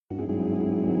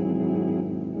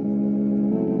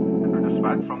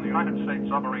United States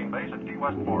submarine base at Key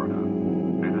West, Florida.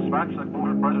 A dispatch that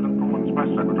quoted President Truman's press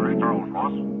secretary, Charles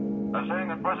Ross, as saying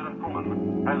that President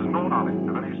Truman has no knowledge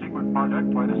of any secret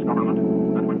project by this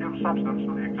government that would give substance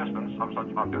to the existence of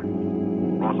such objects.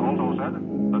 Ross also said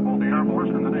that both the Air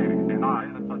Force and the Navy deny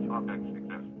that such objects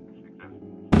exist.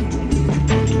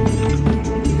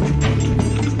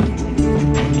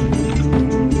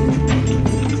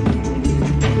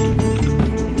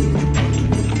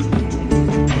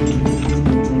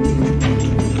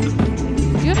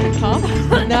 Do you have to cough?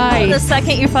 Nice. The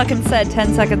second you fucking said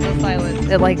 10 seconds of silence,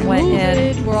 it like went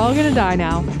in. We're all gonna die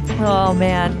now. Oh,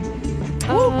 man.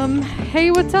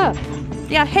 Hey, what's up?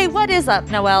 Yeah, hey, what is up,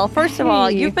 Noelle? First of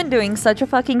all, you've been doing such a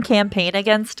fucking campaign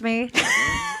against me.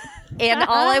 And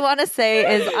all I want to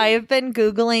say is I've been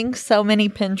Googling so many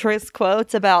Pinterest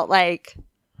quotes about, like,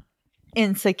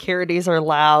 insecurities are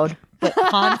loud, but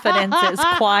confidence is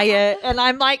quiet. And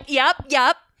I'm like, yep.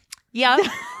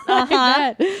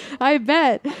 Uh-huh. I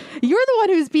bet. You're the one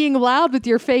who's being loud with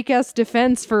your fake-ass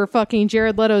defense for fucking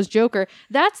Jared Leto's Joker.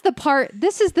 That's the part.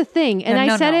 This is the thing. And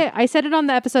I said it on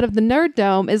the episode of the Nerd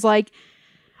Dome, is like,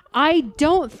 I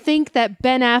don't think that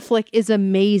Ben Affleck is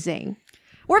amazing.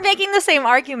 We're making the same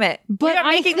argument. But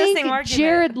I think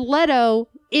Jared Leto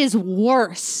is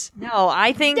worse. No,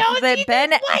 I think that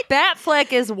Ben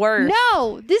Batfleck is worse.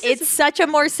 No, it's such a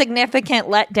more significant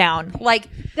letdown. Like,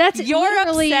 you're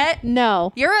upset.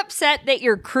 No. You're upset that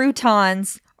your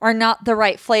croutons are not the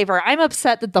right flavor. I'm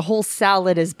upset that the whole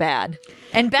salad is bad.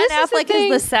 And Ben Affleck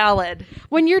is the salad.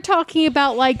 When you're talking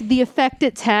about like the effect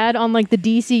it's had on like the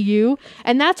DCU,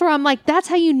 and that's where I'm like, that's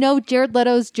how you know Jared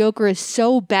Leto's Joker is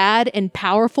so bad and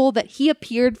powerful that he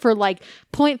appeared for like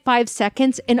 0.5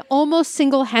 seconds and almost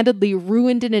single-handedly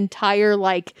ruined an entire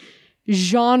like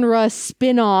genre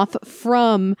spin-off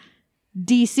from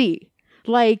DC.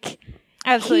 Like,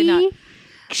 absolutely not.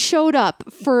 Showed up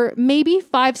for maybe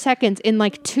 5 seconds in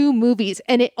like 2 movies,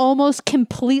 and it almost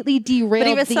completely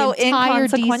derailed the entire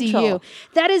DCU.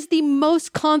 That is the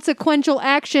most consequential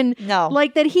action. No,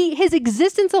 like that his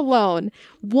existence alone,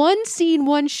 one scene,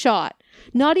 one shot,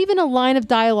 not even a line of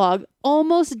dialogue,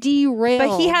 almost derailed.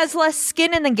 But he has less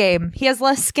skin in the game.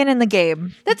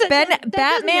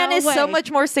 Batman is so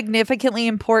much more significantly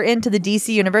important to the DC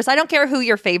universe. I don't care who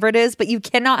your favorite is, but you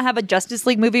cannot have a Justice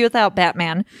League movie without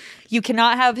Batman. You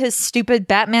cannot have his stupid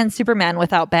Batman Superman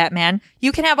without Batman.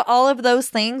 You can have all of those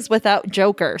things without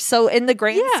Joker. So in the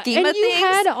grand scheme of things, you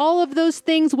had all of those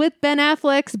things with Ben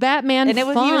Affleck's Batman, and he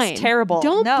was terrible.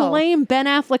 Don't blame Ben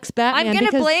Affleck's Batman. I'm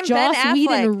going to blame Ben Affleck.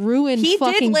 Whedon ruined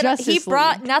fucking Justice League. He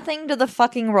brought nothing to the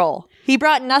fucking role. He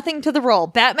brought nothing to the role.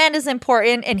 Batman is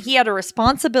important, and he had a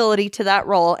responsibility to that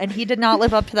role, and he did not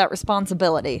live up to that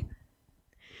responsibility.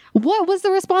 What was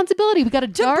the responsibility? We got to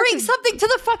bring something to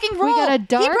the fucking role. We got a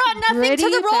dark, he brought nothing to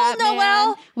the role, Batman.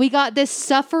 Noelle. We got this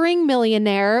suffering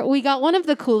millionaire. We got one of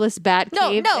the coolest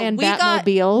Batcaves and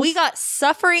Batmobiles. We got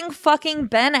suffering fucking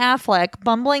Ben Affleck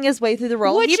bumbling his way through the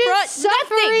role. He brought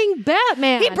suffering nothing.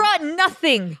 Batman. He brought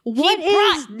nothing. What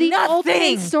is the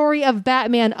ultimate story of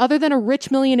Batman other than a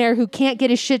rich millionaire who can't get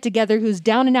his shit together, who's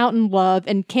down and out in love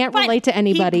and can't relate to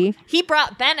anybody? He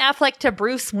brought Ben Affleck to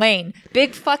Bruce Wayne.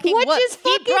 Big fucking whoop.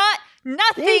 He brought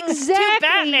nothing to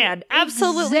Batman.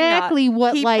 Absolutely exactly not.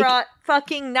 What he brought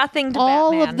fucking nothing to all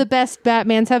Batman. All of the best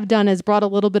Batmans have done is brought a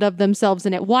little bit of themselves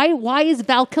in it. Why is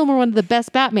Val Kilmer one of the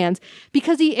best Batmans?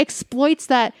 Because he exploits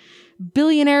that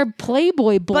billionaire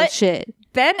playboy bullshit.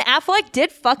 But Ben Affleck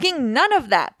did fucking none of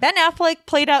that. Ben Affleck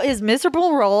played out his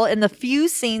miserable role in the few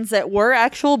scenes that were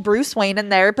actual Bruce Wayne in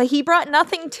there, but he brought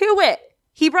nothing to it.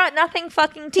 He brought nothing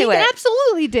fucking to it. He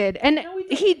absolutely did. And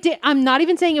he did. I'm not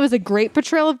even saying it was a great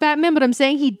portrayal of Batman, but I'm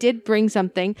saying he did bring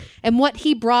something. And what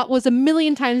he brought was a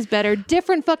million times better,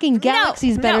 different fucking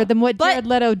galaxies better than what Jared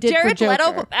Leto did for Joker. Jared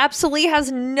Leto absolutely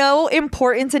has no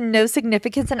importance and no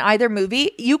significance in either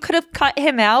movie. You could have cut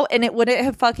him out and it wouldn't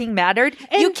have fucking mattered.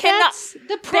 And you cannot.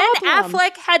 The problem. Ben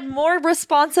Affleck had more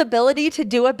responsibility to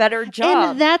do a better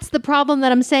job. And that's the problem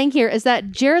that I'm saying here, is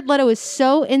that Jared Leto is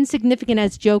so insignificant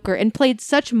as Joker and played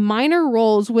such minor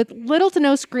roles with little to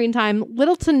no screen time,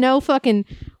 little to no fucking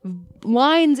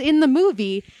lines in the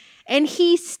movie, and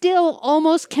he still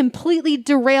almost completely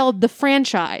derailed the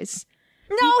franchise.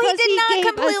 No, he did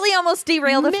not completely almost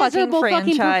derail the fucking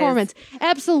franchise. Performance.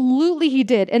 Absolutely he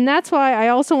did. And that's why I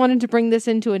also wanted to bring this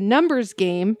into a numbers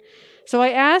game. So I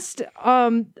asked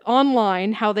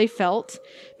online how they felt,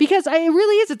 because it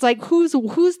really is. It's like, who's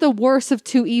the worst of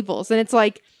two evils? And it's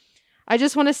like, I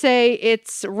just want to say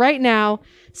it's right now,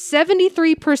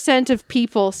 73% of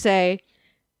people say.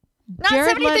 Not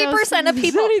 73% of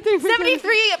people.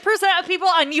 73% of people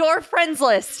on your friends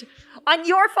list on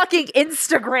your fucking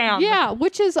Instagram. Yeah,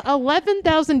 which is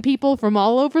 11,000 people from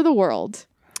all over the world.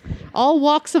 All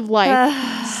walks of life.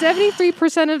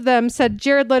 73% of them said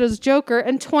Jared Leto's Joker,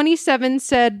 and 27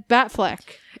 said Batfleck.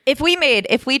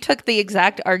 If we took the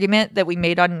exact argument that we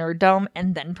made on Nerd Dome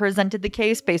and then presented the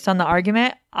case based on the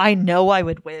argument, I know I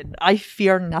would win. I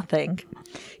fear nothing.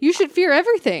 You should fear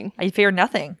everything. I fear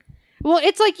nothing. Well,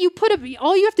 it's like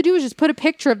all you have to do is just put a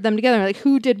picture of them together, like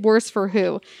who did worse for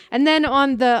who. And then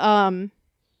on the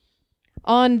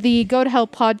Go to Hell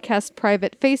podcast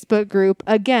private Facebook group,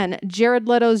 again, Jared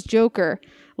Leto's Joker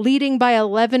leading by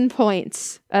 11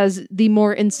 points as the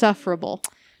more insufferable.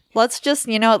 Let's just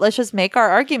make our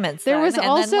arguments. There then, was and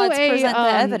also then let's present the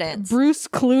a evidence. Bruce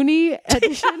Clooney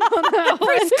edition on that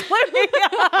one.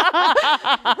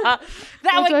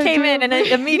 That one came in and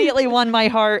it immediately won my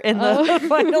heart in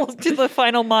the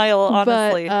final mile,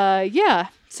 honestly. But, yeah.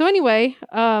 So anyway,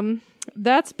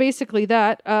 that's basically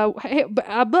that. Hey,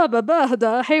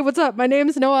 what's up? My name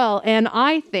is Noelle, and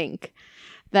I think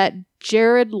that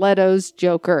Jared Leto's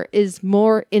Joker is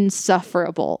more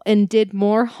insufferable and did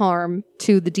more harm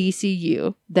to the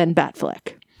DCU than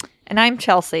Batfleck. And I'm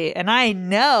Chelsea, and I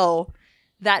know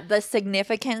that the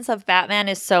significance of Batman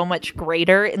is so much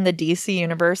greater in the DC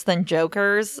universe than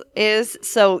Joker's is.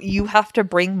 So you have to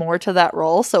bring more to that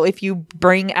role. So if you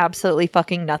bring absolutely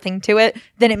fucking nothing to it,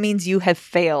 then it means you have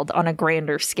failed on a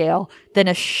grander scale than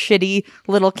a shitty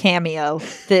little cameo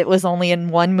that was only in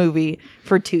one movie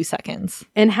for 2 seconds.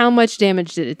 And how much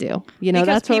damage did it do? Because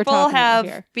that's what we're talking about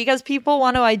here. Because people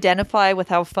want to identify with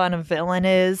how fun a villain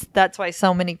is. That's why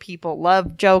so many people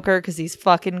love Joker, because he's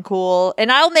fucking cool.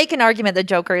 And I'll make an argument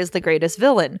that Joker is the greatest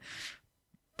villain.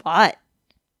 But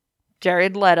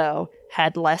Jared Leto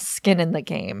had less skin in the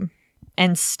game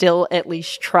and still at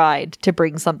least tried to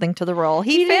bring something to the role.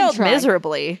 He failed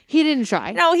miserably. He didn't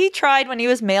try. No, he tried when he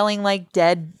was mailing like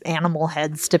dead animal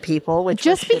heads to people, which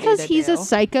just was because he's a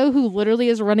psycho who literally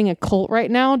is running a cult right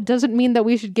now doesn't mean that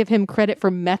we should give him credit for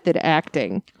method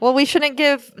acting. Well, we shouldn't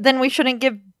give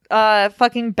fucking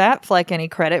Batfleck any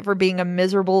credit for being a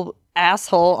miserable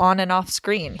asshole on and off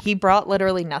screen. He brought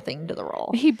literally nothing to the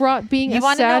role. He brought being a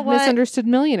sad, misunderstood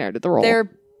millionaire to the role.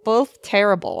 They're both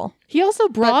terrible. He also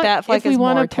brought, if we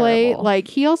want to play, terrible.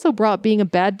 He also brought being a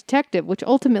bad detective, which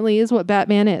ultimately is what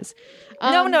Batman is.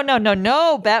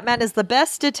 No. Batman is the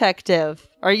best detective.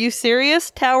 Are you serious?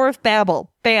 Tower of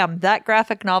Babel. Bam. That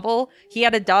graphic novel. He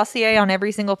had a dossier on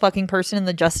every single fucking person in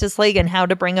the Justice League and how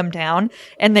to bring them down.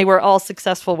 And they were all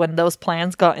successful when those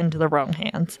plans got into the wrong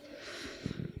hands.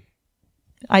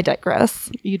 I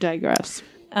digress. You digress.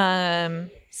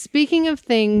 Speaking of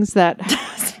things that...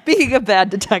 Speaking of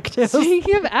bad detectives.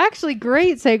 Speaking of... Actually,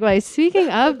 great segue. Speaking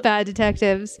of bad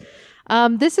detectives,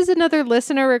 this is another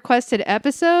listener-requested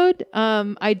episode.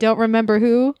 I don't remember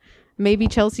who. Maybe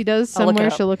Chelsea does somewhere.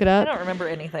 She'll look it up. I don't remember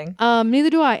anything. Neither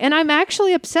do I. And I'm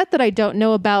actually upset that I don't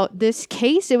know about this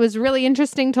case. It was really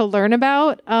interesting to learn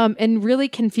about and really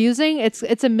confusing.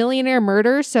 It's a millionaire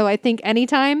murder. So I think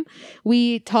anytime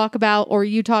we talk about or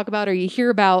you hear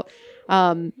about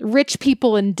rich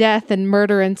people and death and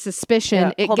murder and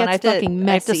suspicion, it gets fucking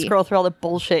messy. I have to scroll through all the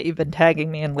bullshit you've been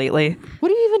tagging me in lately.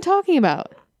 What are you even talking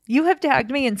about? You have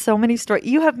tagged me in so many stories.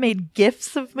 You have made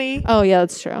GIFs of me. Oh, yeah,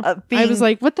 that's true. I was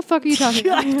like, what the fuck are you talking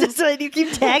about? You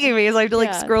keep tagging me, so I have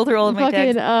to scroll through all of my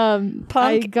tags.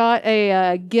 I got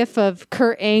a GIF of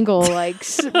Kurt Angle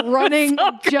running,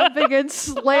 jumping, and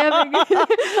slamming.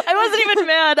 I wasn't even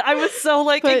mad. I was so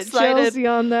excited. Chelsea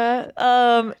on that.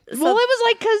 Well, it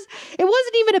was because it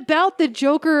wasn't even about the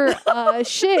Joker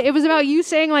shit. It was about you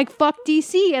saying fuck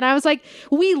DC, and I was like,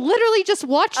 we literally just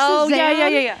watched Shazam. Oh,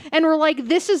 yeah. And we're like,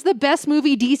 this is the best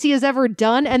movie DC has ever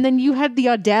done, and then you had the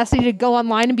audacity to go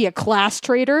online and be a class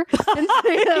traitor. And say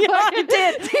I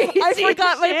did.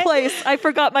 I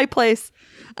forgot my place.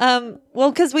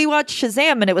 Well, because we watched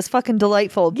Shazam and it was fucking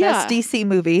delightful. Best DC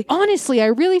movie. Honestly, I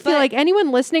really feel like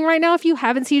anyone listening right now, if you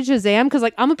haven't seen Shazam, because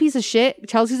I'm a piece of shit,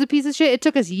 Chelsea's a piece of shit, it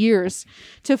took us years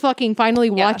to fucking finally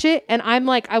watch it. And I'm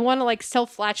I want to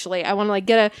self-flatulate. I want to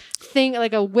get a thing,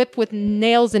 a whip with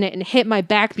nails in it and hit my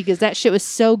back because that shit was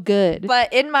so good.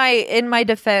 But in my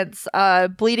defense,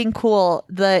 Bleeding Cool,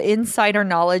 the insider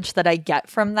knowledge that I get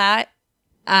from that,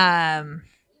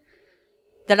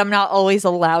 that I'm not always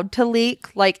allowed to leak.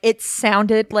 It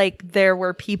sounded like there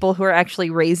were people who are actually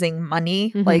raising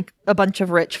money, a bunch of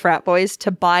rich frat boys,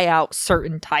 to buy out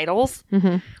certain titles,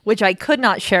 which I could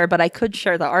not share, but I could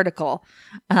share the article.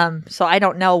 So I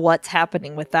don't know what's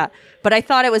happening with that. But I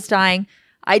thought it was dying.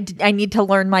 I need to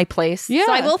learn my place. Yeah.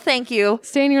 So I will thank you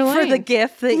Stay in your lane. for the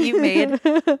gift that you made.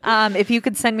 If you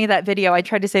could send me that video, I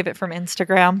tried to save it from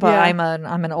Instagram, but I'm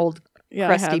an old Yeah, I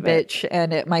crusty have it. bitch,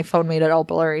 and my phone made it all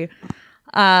blurry.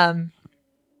 But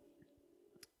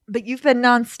you've been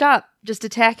nonstop just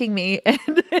attacking me. And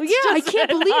I can't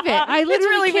believe it. I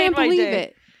literally can't believe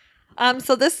it.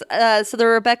 So the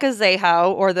Rebecca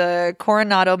Zahow, or the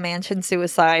Coronado Mansion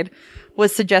suicide,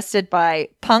 was suggested by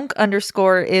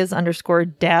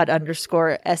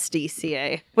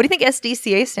punk_is_dad_SDCA. What do you think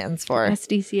SDCA stands for?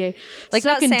 SDCA. Like,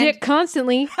 not sucking dick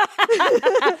constantly.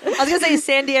 I was gonna say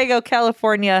San Diego,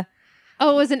 California.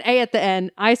 Oh, it was an A at the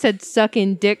end. I said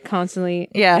sucking dick constantly.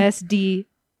 Yeah.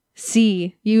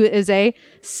 SDC. U is A.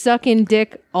 Sucking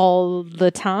dick all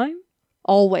the time?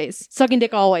 Always. Sucking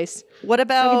dick always. What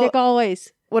Sucking dick about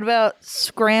always.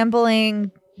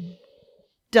 scrambling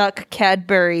duck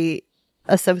Cadbury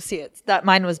associates? That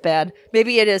mine was bad.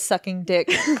 Maybe it is sucking dick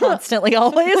constantly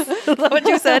always. Is that what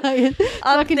you said?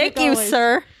 Sucking Thank dick you, always.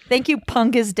 sir. Thank you,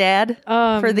 Punk is Dad,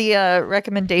 for the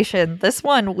recommendation. This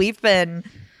one was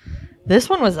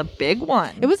a big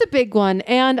one. It was a big one.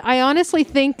 And I honestly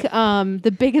think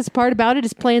the biggest part about it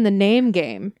is playing the name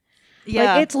game.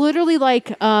 Yeah. Like, it's literally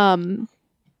like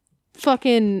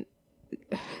fucking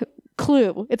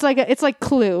Clue. It's like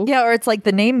Clue. Yeah, or it's like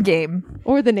the name game.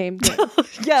 Or the name game.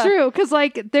 Yeah. True, because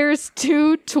like there's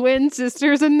 2 twin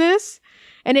sisters in this,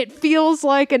 and it feels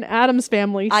like an Addams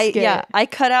Family skit. I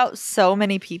cut out so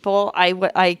many people.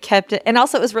 I kept it, and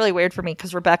also it was really weird for me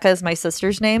because Rebecca is my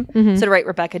sister's name. So to write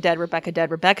Rebecca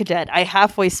Dead, I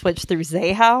halfway switched through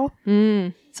Zahow.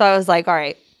 So I was like, all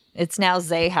right, it's now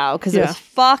Zahow, because it was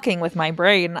fucking with my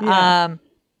brain. Yeah.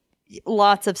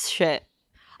 Lots of shit.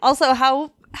 Also,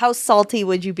 how salty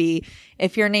would you be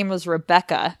if your name was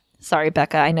Rebecca? Sorry,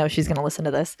 Becca, I know she's going to listen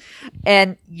to this.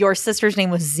 And your sister's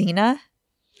name was Xena?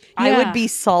 I would be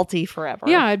salty forever.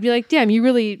 Yeah, I'd be like, damn, you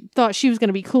really thought she was going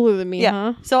to be cooler than me,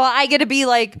 huh? So I get to be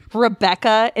like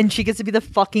Rebecca, and she gets to be the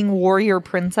fucking warrior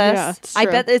princess. Yeah, it's I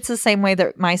true. bet it's the same way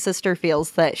that my sister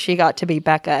feels that she got to be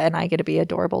Becca, and I get to be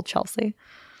adorable Chelsea.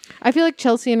 I feel like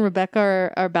Chelsea and Rebecca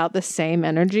are about the same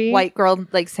energy. White girl,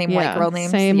 like same white girl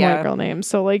names. Same white girl names.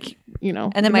 So like, you know.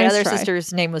 And then my nice other try.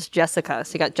 sister's name was Jessica.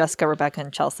 So you got Jessica, Rebecca,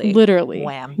 and Chelsea. Literally.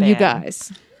 Wham, You bam.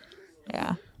 guys.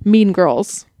 Yeah. Mean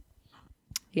Girls.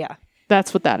 Yeah.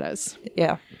 That's what that is.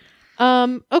 Yeah.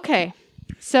 Okay.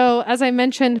 So as I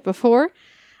mentioned before,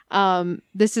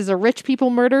 this is a rich people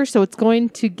murder, so it's going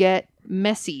to get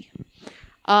messy.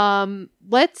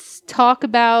 Let's talk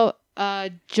about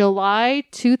July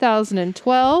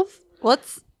 2012.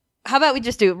 How about we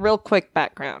just do a real quick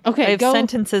background? Okay, I have go.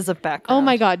 sentences of background. Oh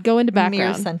my God, go into Mere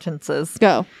background. sentences.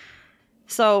 Go.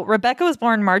 So Rebecca was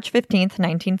born March 15th,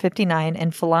 1959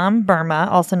 in Phalam, Burma,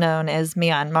 also known as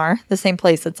Myanmar, the same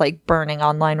place that's like burning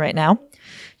online right now.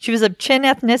 She was of Chin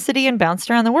ethnicity and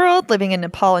bounced around the world, living in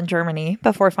Nepal and Germany,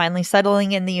 before finally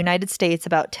settling in the United States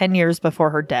about 10 years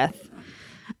before her death.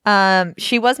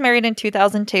 She was married in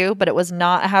 2002, but it was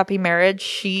not a happy marriage.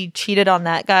 She cheated on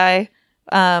that guy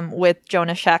with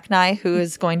Jonah Shacknai, who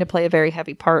is going to play a very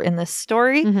heavy part in this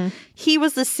story. Mm-hmm. He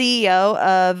was the CEO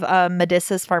of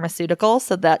Medisys Pharmaceutical,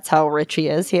 so that's how rich he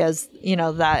is. He has,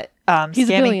 that He's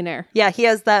a billionaire. Yeah, he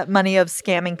has that money of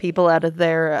scamming people out of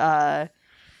their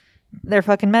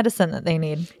fucking medicine that they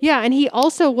need. Yeah, and he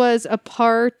also was a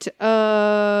part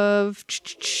of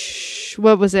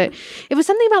what was it? It was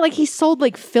something about like he sold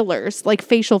like fillers, like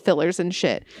facial fillers and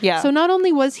shit. Yeah. So not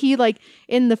only was he like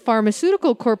in the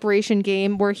pharmaceutical corporation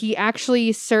game where he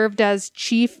actually served as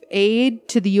chief aide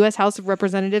to the US House of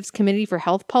Representatives Committee for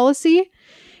Health Policy,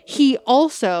 he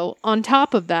also, on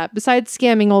top of that, besides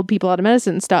scamming old people out of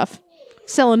medicine and stuff,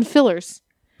 selling fillers.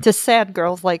 To sad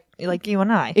girls like you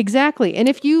and I. Exactly. And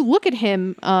if you look at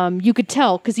him, you could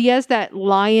tell because he has that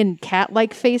lion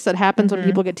cat-like face that happens when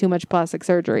people get too much plastic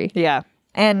surgery. Yeah.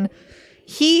 And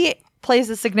he plays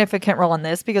a significant role in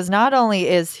this because not only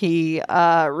is he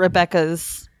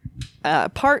Rebecca's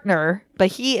partner, but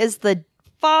he is the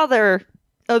father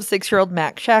of 6-year-old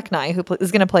Max Shacknai, who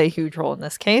is going to play a huge role in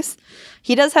this case.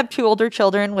 He does have 2 older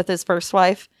children with his first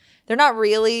wife. They're not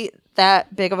really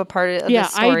that big of a part of the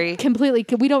story. I completely.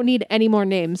 We don't need any more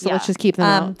names, so let's just keep them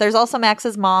out. There's also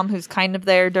Max's mom, who's kind of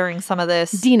there during some of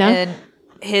this. Dina. And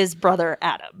his brother,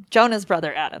 Adam. Jonah's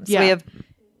brother, Adam. So Yeah. we have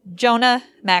Jonah,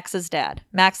 Max's dad.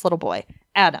 Max, little boy.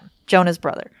 Adam, Jonah's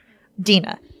brother.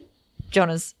 Dina,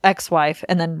 Jonah's ex-wife.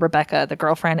 And then Rebecca, the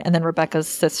girlfriend. And then Rebecca's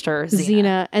sister,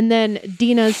 Xena. And then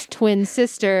Dina's twin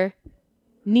sister,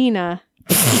 Nina.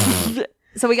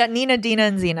 So we got Nina, Dina,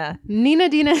 and Xena. Nina,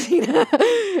 Dina, Xena.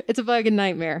 It's a fucking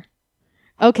nightmare.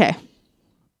 Okay.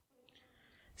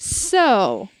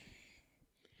 So,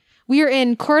 we are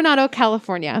in Coronado,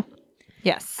 California,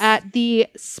 Yes. at the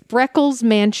Spreckles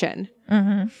Mansion.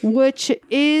 which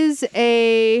is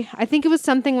I think it was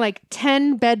something like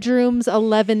 10 bedrooms,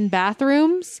 11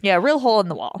 bathrooms. Yeah, real hole in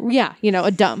the wall. Yeah,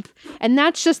 a dump. And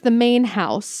that's just the main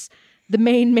house, the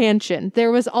main mansion.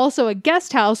 There was also a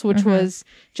guest house, which was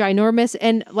ginormous,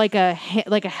 and like a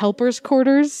helper's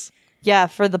quarters. Yeah,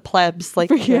 for the plebs, like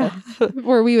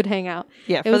where we would hang out.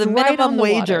 Yeah, It for was the right minimum on the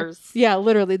water. wagers. Yeah,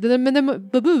 literally the minimum.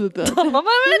 The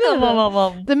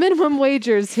minimum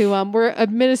wagers who were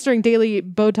administering daily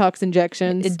Botox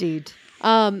injections. Indeed.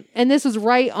 And this was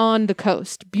right on the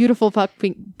coast. Beautiful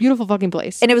fucking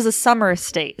place. And it was a summer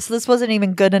estate, so this wasn't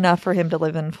even good enough for him to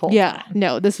live in full. Yeah,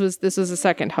 no, this was a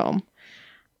second home.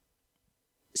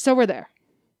 So we're there.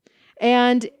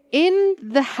 And in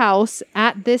the house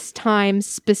at this time,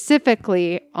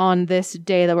 specifically on this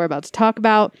day that we're about to talk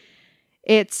about,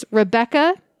 it's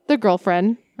Rebecca, the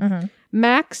girlfriend,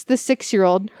 Max, the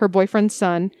 6-year-old, her boyfriend's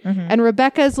son, and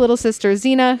Rebecca's little sister,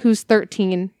 Zena, who's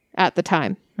 13 at the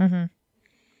time.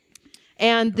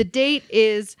 And the date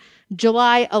is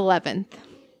July 11th.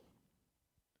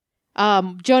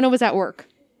 Jonah was at work,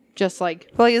 just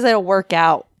like... Well, he was at a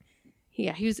workout.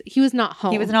 Yeah, he was not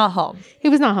home. He was not home. He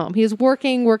was not home. He was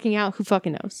working out. Who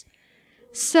fucking knows?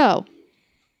 So,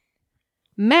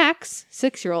 Max,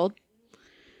 6-year-old,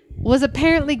 was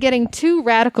apparently getting too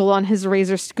radical on his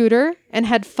Razor scooter and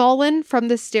had fallen from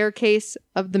the staircase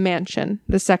of the mansion,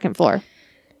 the second floor.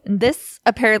 And this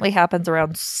apparently happens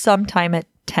around sometime at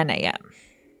 10 a.m.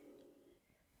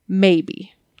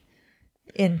 Maybe.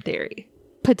 In theory.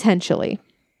 Potentially.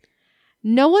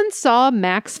 No one saw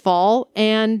Max fall,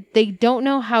 and they don't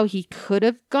know how he could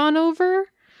have gone over.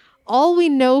 All we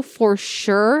know for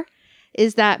sure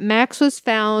is that Max was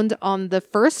found on the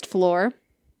first floor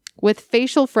with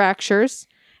facial fractures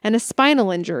and a spinal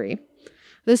injury.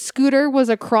 The scooter was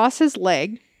across his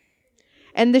leg,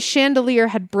 and the chandelier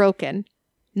had broken.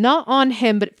 Not on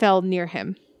him, but it fell near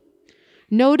him.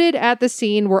 Noted at the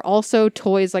scene were also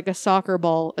toys like a soccer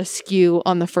ball askew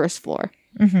on the first floor.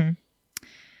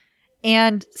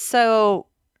 And so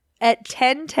at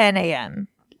 10:10 a.m.,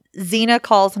 Zena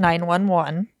calls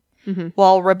 911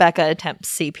 while Rebecca attempts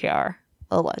CPR,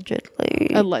 allegedly.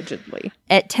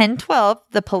 At 10:12,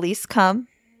 the police come.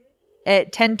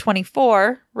 At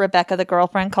 10:24, Rebecca, the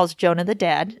girlfriend, calls Jonah, the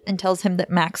dad, and tells him that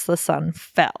Max, the son,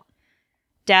 fell.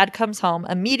 Dad comes home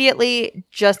immediately,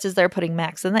 just as they're putting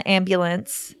Max in the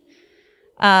ambulance.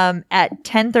 At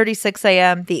 10:36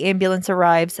 a.m., the ambulance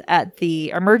arrives at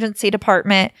the emergency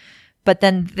department, but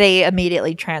then they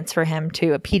immediately transfer him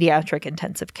to a pediatric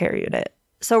intensive care unit.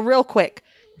 So real quick,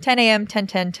 10 a.m.,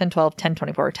 10:10, 10:12,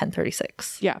 10:24,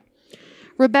 10:36. Yeah.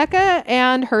 Rebecca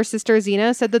and her sister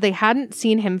Zena said that they hadn't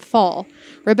seen him fall.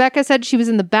 Rebecca said she was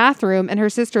in the bathroom and her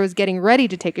sister was getting ready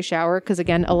to take a shower because,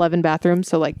 again, 11 bathrooms,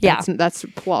 so that's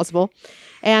plausible.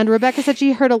 And Rebecca said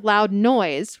she heard a loud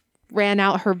noise, ran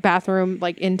out her bathroom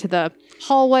into the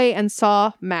hallway and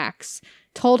saw Max.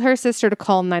 Told her sister to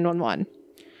call 911.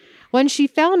 When she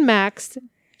found Max,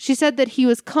 she said that he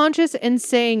was conscious and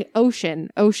saying Ocean,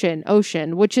 Ocean,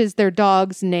 Ocean, which is their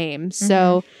dog's name.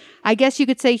 So I guess you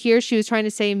could say here she was trying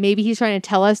to say maybe he's trying to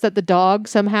tell us that the dog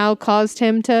somehow caused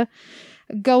him to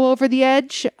go over the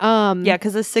edge. Yeah,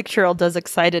 because a 6-year-old does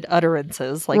excited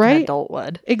utterances like an adult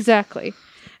would. Exactly.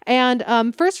 And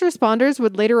first responders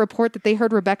would later report that they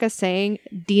heard Rebecca saying,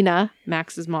 Dina,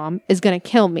 Max's mom, is going to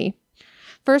kill me.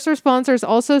 First responders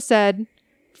also said,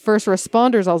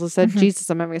 Jesus,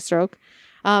 I'm having a stroke.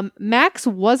 Max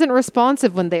wasn't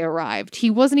responsive when they arrived. He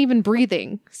wasn't even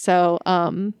breathing. So,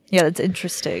 yeah, that's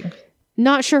interesting.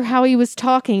 Not sure how he was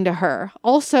talking to her.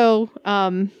 Also,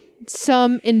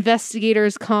 some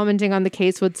investigators commenting on the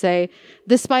case would say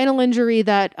the spinal injury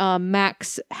that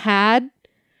Max had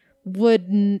he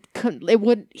wouldn't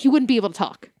be able to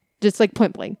talk. Just like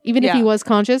point blank. Even if he was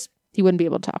conscious, he wouldn't be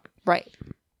able to talk. Right.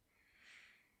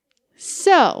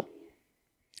 So,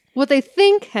 what they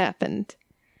think happened,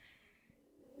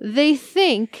 they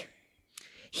think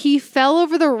he fell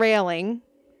over the railing,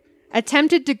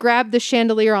 attempted to grab the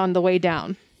chandelier on the way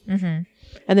down, and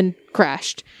then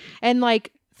crashed. And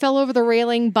fell over the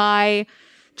railing by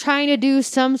trying to do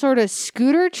some sort of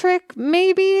scooter trick,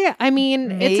 maybe? I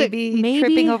mean, maybe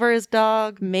tripping over his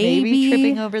dog. Maybe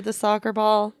tripping over the soccer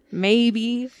ball.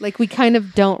 Maybe. We kind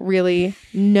of don't really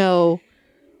know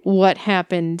what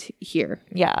happened here.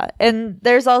 Yeah. And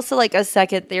there's also a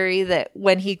second theory that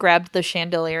when he grabbed the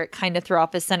chandelier, it kind of threw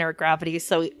off his center of gravity.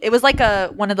 So it was like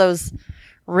one of those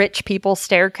rich people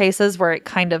staircases where it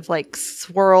kind of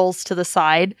swirls to the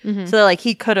side. So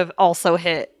he could have also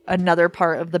hit another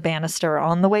part of the banister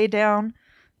on the way down.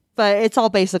 But it's all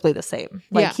basically the same.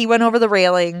 He went over the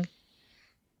railing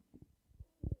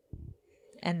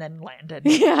and then landed.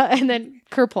 Yeah, and then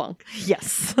kerplunk.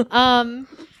 Yes.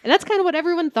 And that's kind of what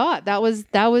everyone thought. That was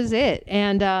it.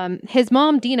 And his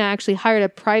mom, Dina, actually hired a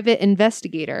private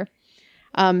investigator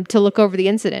to look over the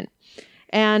incident.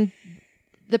 And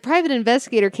the private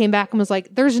investigator came back and was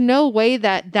like, there's no way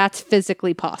that that's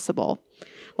physically possible.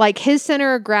 Like, his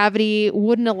center of gravity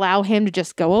wouldn't allow him to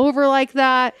just go over like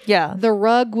that. Yeah. The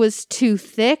rug was too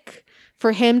thick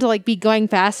for him to, like, be going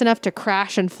fast enough to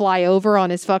crash and fly over on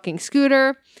his fucking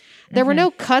scooter. There were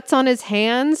no cuts on his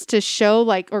hands to show,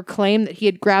 like, or claim that he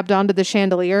had grabbed onto the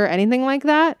chandelier or anything like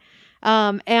that.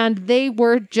 And they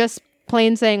were just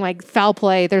plain saying, like, foul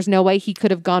play. There's no way he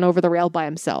could have gone over the rail by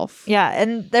himself. Yeah,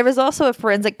 and there was also a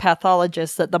forensic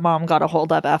pathologist that the mom got a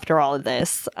hold of after all of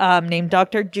this, named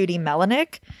Dr. Judy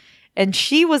Melanik. And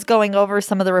she was going over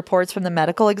some of the reports from the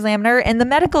medical examiner. And the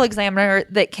medical examiner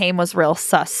that came was real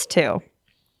sus, too.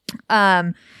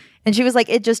 And she was like,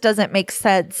 it just doesn't make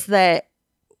sense that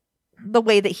the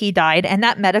way that he died. And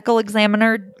that medical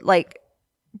examiner, like,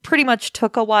 pretty much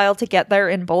took a while to get there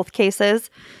in both cases.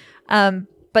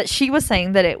 But she was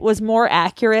saying that it was more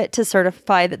accurate to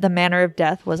certify that the manner of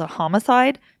death was a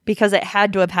homicide because it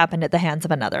had to have happened at the hands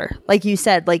of another. Like you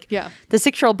said, like, Yeah. the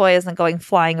 6-year-old boy isn't going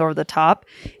flying over the top.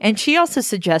 And she also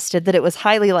suggested that it was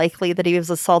highly likely that he was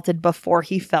assaulted before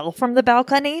he fell from the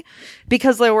balcony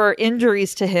because there were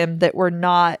injuries to him that were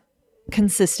not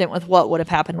consistent with what would have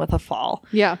happened with a fall.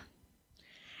 Yeah.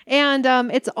 And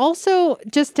it's also,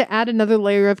 just to add another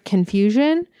layer of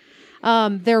confusion,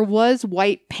 there was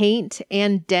white paint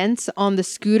and dents on the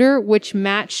scooter, which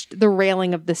matched the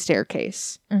railing of the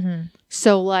staircase. Mm-hmm.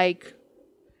 So, like,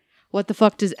 what the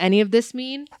fuck does any of this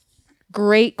mean?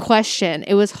 Great question.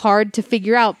 It was hard to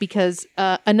figure out because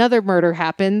another murder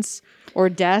happens, or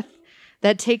death,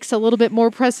 that takes a little bit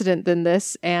more precedent than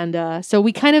this. And so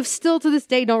we kind of still to this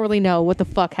day don't really know what the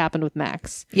fuck happened with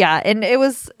Max. Yeah, and it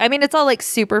was, I mean, it's all like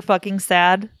super fucking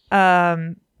sad,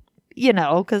 you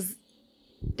know, because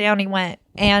down he went.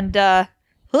 And,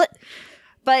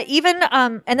 but even,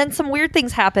 and then some weird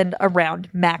things happened around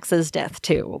Max's death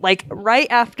too. Like right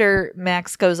after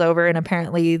Max goes over and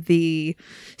apparently the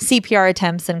CPR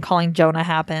attempts and calling Jonah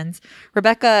happens,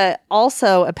 Rebecca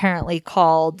also apparently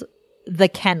called the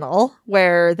kennel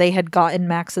where they had gotten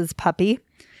Max's puppy.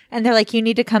 And they're like, you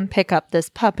need to come pick up this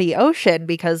puppy, Ocean,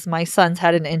 because my son's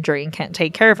had an injury and can't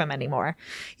take care of him anymore.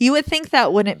 You would think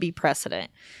that wouldn't be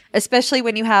precedent, especially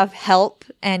when you have help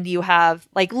and you have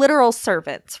like literal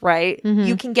servants, right? Mm-hmm.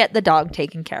 You can get the dog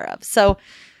taken care of. So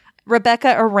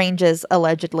Rebecca arranges,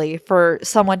 allegedly, for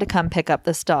someone to come pick up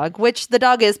this dog, which the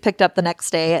dog is picked up the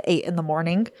next day at 8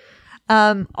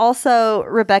 a.m. Also,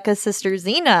 Rebecca's sister,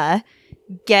 Zena,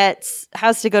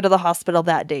 has to go to the hospital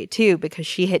that day too because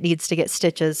she needs to get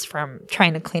stitches from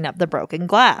trying to clean up the broken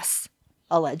glass,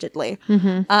 allegedly.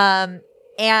 Mm-hmm.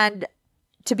 And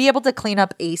to be able to clean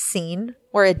up a scene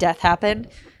where a death happened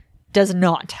does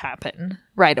not happen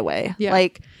right away. Yeah.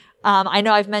 Like, I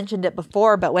know I've mentioned it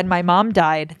before, but when my mom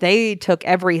died, they took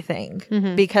everything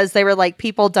because they were like,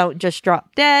 people don't just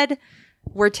drop dead.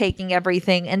 We're taking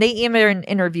everything. And they even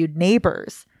interviewed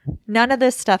neighbors. None of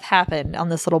this stuff happened on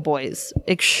this little boy's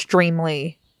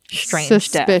extremely strange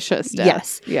suspicious death.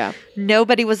 Yes. Yeah.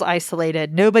 Nobody was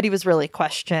isolated. Nobody was really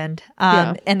questioned.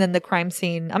 Yeah. And then the crime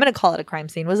scene, I'm going to call it a crime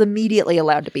scene, was immediately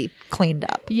allowed to be cleaned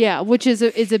up. Yeah, which is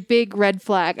a big red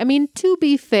flag. I mean, to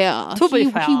be fair,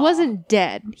 he wasn't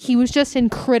dead. He was just in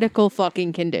critical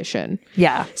fucking condition.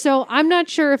 Yeah. So I'm not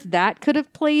sure if that could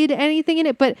have played anything in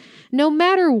it, but no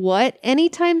matter what,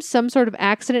 anytime some sort of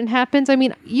accident happens, I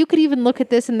mean, you could even look at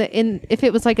this in if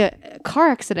it was like a car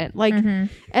accident, like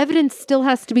evidence still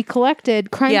has to be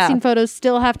collected, crime scene photos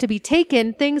still have to be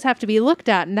taken, things have to be looked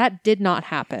at, and that did not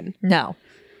happen. No.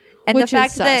 And Which the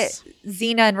fact is that sus.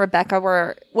 Zena and Rebecca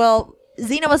were, well,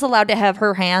 Zena was allowed to have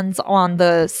her hands on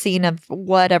the scene of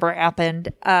whatever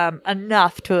happened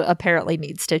enough to apparently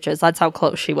need stitches. That's how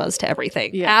close she was to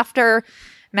everything. Yeah. After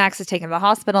Max is taken to the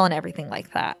hospital and everything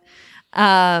like that.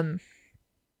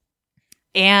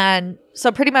 And so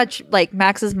pretty much like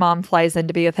Max's mom flies in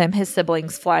to be with him. His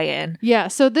siblings fly in. Yeah,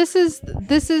 so this is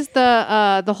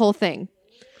the whole thing.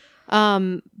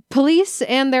 Police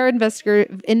and their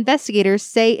investigators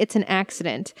say it's an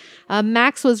accident.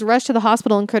 Max was rushed to the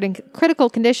hospital in critical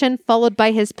condition, followed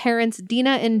by his parents,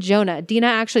 Dina and Jonah. Dina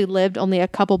actually lived only a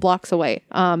couple blocks away.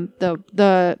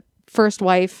 The first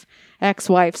wife,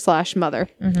 ex-wife / mother.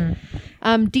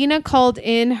 Dina called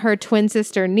in her twin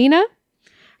sister, Nina.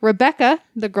 Rebecca,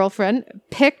 the girlfriend,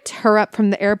 picked her up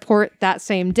from the airport that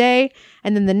same day.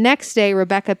 And then the next day,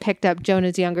 Rebecca picked up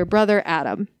Jonah's younger brother,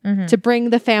 Adam, to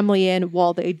bring the family in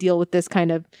while they deal with this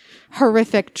kind of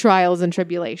horrific trials and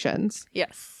tribulations.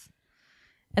 Yes.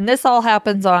 And this all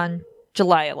happens on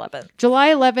July 11th. July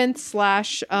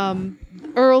 11th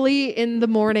 / early in the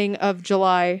morning of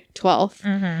July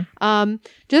 12th.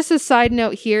 Just a side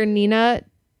note here, Nina,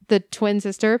 the twin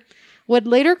sister, would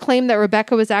later claim that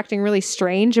Rebecca was acting really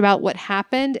strange about what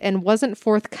happened and wasn't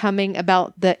forthcoming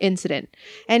about the incident.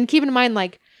 And keep in mind,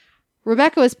 like,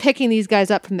 Rebecca was picking these guys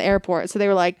up from the airport, so they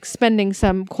were like spending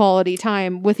some quality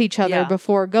time with each other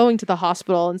before going to the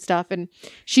hospital and stuff. And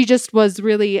she just was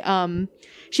really,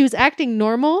 she was acting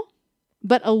normal,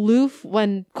 but aloof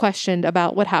when questioned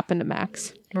about what happened to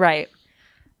Max. Right.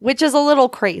 Which is a little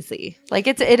crazy. Like,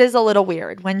 it is a little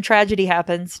weird. When tragedy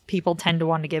happens, people tend to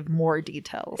want to give more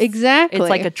details. Exactly. It's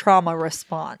like a trauma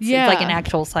response. Yeah. It's like an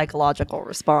actual psychological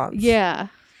response. Yeah.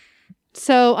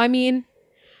 So, I mean,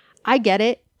 I get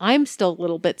it. I'm still a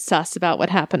little bit sus about what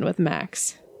happened with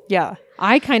Max. Yeah.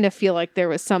 I kind of feel like there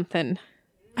was something.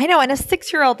 I know. And a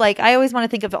 6-year-old, like, I always want to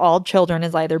think of all children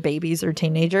as either babies or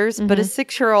teenagers, but a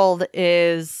 6-year-old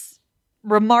is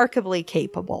remarkably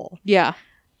capable. Yeah.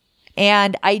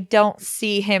 And I don't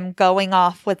see him going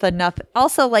off with enough.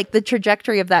 Also, like, the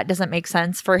trajectory of that doesn't make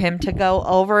sense for him to go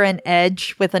over an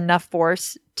edge with enough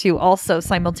force to also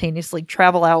simultaneously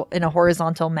travel out in a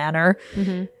horizontal manner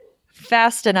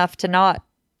fast enough to not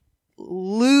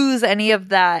lose any of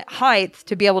that height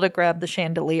to be able to grab the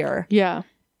chandelier. Yeah.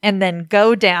 And then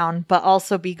go down, but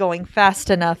also be going fast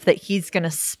enough that he's going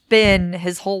to spin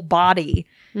his whole body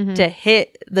to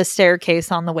hit the staircase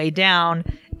on the way down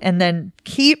and then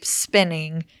keep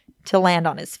spinning to land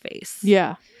on his face.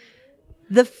 Yeah.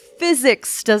 The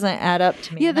physics doesn't add up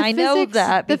to me. Yeah, And I know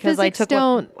that because I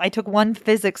took one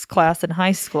physics class in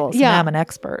high school, so now I'm an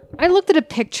expert. I looked at a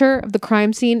picture of the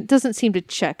crime scene. It doesn't seem to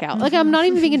check out. Like, I'm not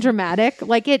even being dramatic.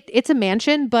 Like, it's a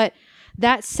mansion, but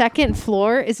that second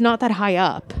floor is not that high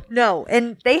up. No,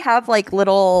 and they have like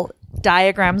little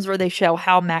diagrams where they show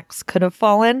how Max could have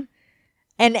fallen.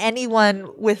 And anyone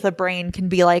with a brain can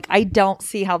be like, I don't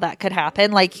see how that could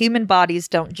happen. Like, human bodies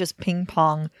don't just ping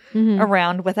pong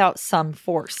around without some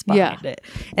force behind it.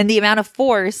 And the amount of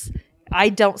force, I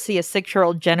don't see a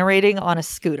 6-year-old generating on a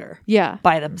scooter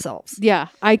by themselves. Yeah,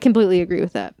 I completely agree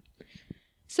with that.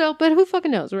 So, but who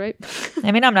fucking knows, right?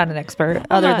 I mean, I'm not an expert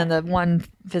other than the one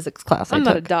physics class I took.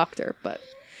 I'm not a doctor, but...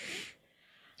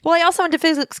 Well, I also went to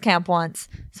physics camp once,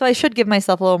 so I should give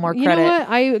myself a little more credit. You know what?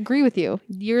 I agree with you.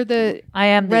 You're I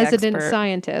am the resident expert.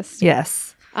 Scientist.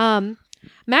 Yes.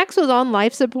 Max was on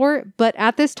life support, but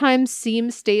at this time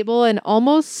seemed stable and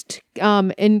almost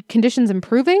in conditions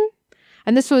improving.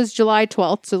 And this was July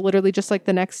 12th, so literally just like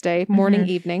the next day, morning,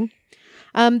 evening.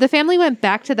 The family went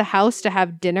back to the house to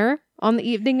have dinner on the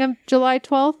evening of July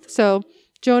 12th. So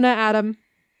Jonah, Adam,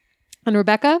 and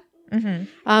Rebecca.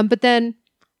 But then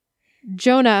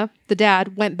Jonah, the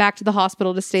dad, went back to the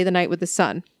hospital to stay the night with his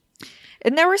son.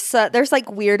 And there's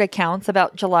like weird accounts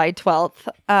about July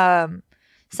 12th.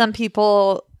 Some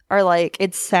people are like,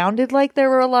 it sounded like there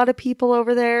were a lot of people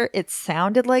over there. It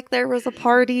sounded like there was a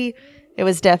party. It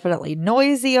was definitely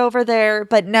noisy over there,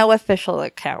 but no official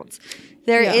accounts.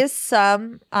 There is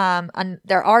some,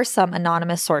 there are some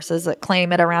anonymous sources that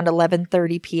claim at around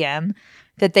 11:30 p.m.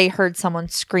 that they heard someone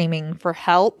screaming for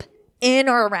help in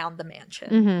or around the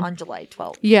mansion on July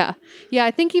 12th. Yeah. Yeah, I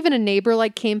think even a neighbor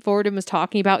like came forward and was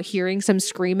talking about hearing some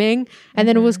screaming, and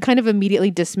then it was kind of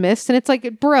immediately dismissed. And it's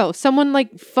like, bro, someone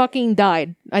like fucking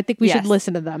died. I think we should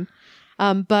listen to them.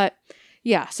 But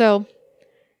yeah, so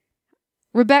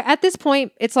Rebecca, at this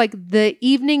point, it's like the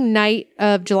evening night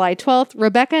of July 12th.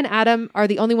 Rebecca and Adam are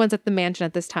the only ones at the mansion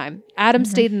at this time. Adam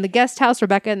stayed in the guest house,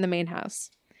 Rebecca in the main house.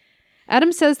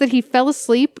 Adam says that he fell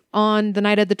asleep on the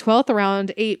night of the 12th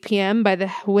around 8 p.m.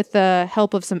 with the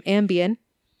help of some Ambien.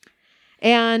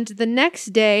 And the next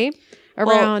day,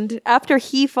 after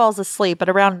he falls asleep at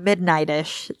around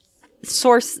midnight-ish,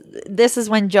 this is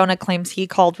when Jonah claims he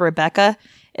called Rebecca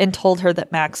and told her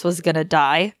that Max was going to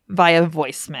die via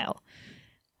voicemail.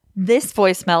 This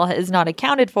voicemail is not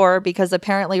accounted for because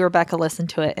apparently Rebecca listened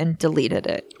to it and deleted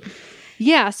it.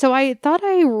 Yeah, so I thought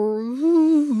here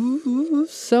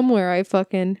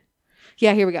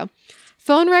we go.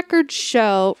 Phone records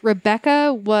show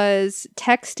Rebecca was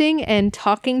texting and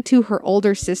talking to her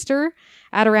older sister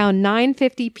at around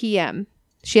 9:50 p.m.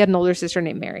 She had an older sister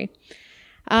named Mary.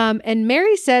 And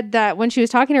Mary said that when she was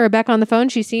talking to Rebecca on the phone,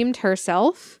 she seemed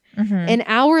herself. An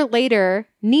hour later,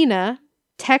 Nina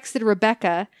texted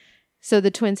Rebecca, so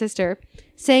the twin sister,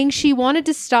 saying she wanted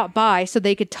to stop by so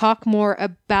they could talk more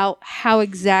about how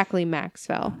exactly Max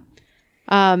fell.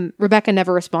 Rebecca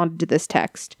never responded to this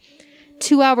text.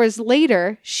 2 hours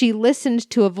later, she listened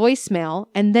to a voicemail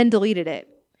and then deleted it.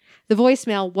 the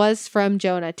voicemail was from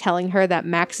Jonah telling her that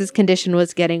Max's condition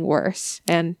was getting worse.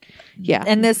 And yeah.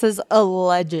 And this is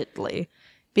allegedly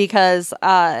because,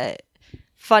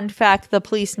 fun fact, the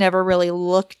police never really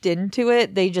looked into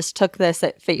it. They just took this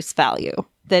at face value,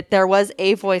 that there was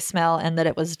a voicemail and that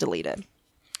it was deleted.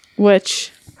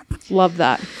 Which, love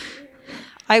that.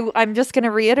 I'm just going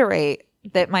to reiterate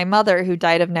that my mother, who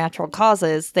died of natural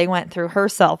causes, they went through her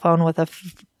cell phone with a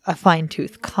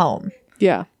fine-tooth comb.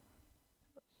 Yeah.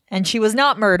 And she was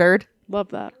not murdered. Love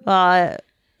that.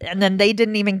 And then they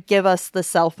didn't even give us the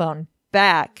cell phone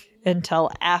back until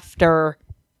after,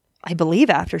 I believe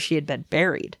after she had been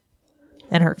buried.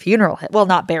 And her funeral, well,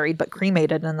 not buried, but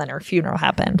cremated, and then her funeral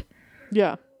happened.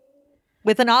 Yeah.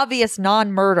 With an obvious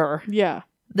non-murder. Yeah.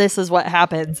 This is what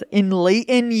happens in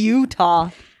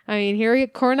Utah. I mean, here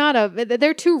at Coronado,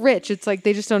 they're too rich. It's like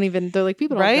they just don't even, they're like,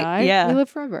 people don't Right? die. Yeah. We live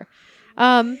forever.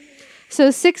 So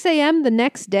 6 a.m. the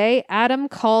next day, Adam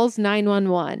calls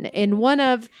 911 in one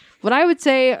of what I would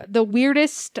say the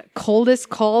weirdest, coldest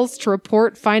calls to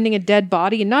report finding a dead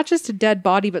body. And not just a dead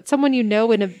body, but someone you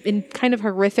know in kind of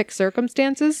horrific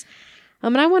circumstances.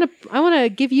 And I want to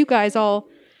give you guys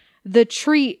the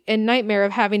treat and nightmare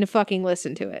of having to fucking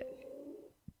listen to it.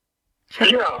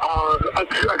 Yeah, I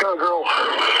got a girl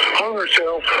hung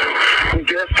herself in a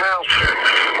guest house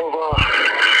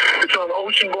it's on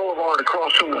Ocean Boulevard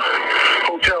across from the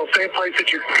hotel, same place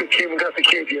that you came and got the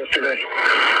kid yesterday.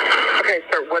 Okay,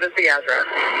 sir, what is the address?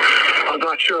 I'm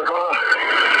not sure. The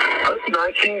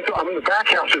back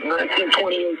house is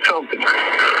 1928 something.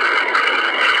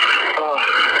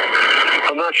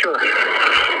 I'm not sure.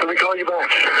 Let me call you back.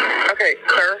 Okay,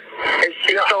 sir, is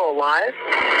she still alive?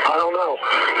 I don't know.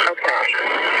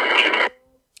 Okay.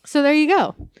 So there you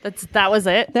go. That was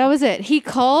it. That was it. He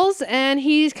calls and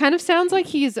he kind of sounds like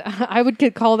he's, I would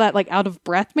call that like out of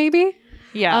breath maybe.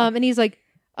 Yeah. And he's like,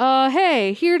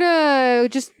 hey, here to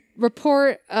just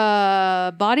report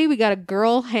body. We got a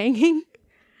girl hanging.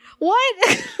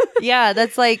 What? Yeah,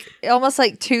 that's like almost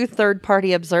like two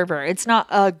third-party observer. It's not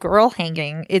a girl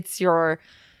hanging. It's your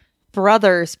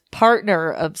brother's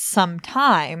partner of some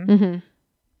time,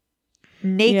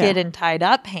 naked and tied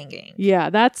up hanging. Yeah,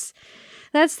 that's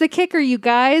the kicker, you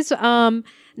guys.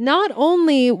 Not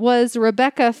only was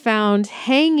Rebecca found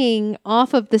hanging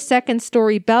off of the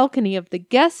second-story balcony of the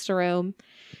guest room,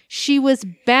 she was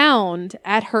bound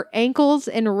at her ankles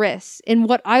and wrists in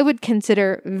what I would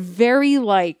consider very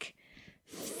like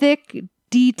thick,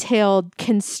 detailed,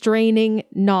 constraining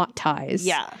knot ties.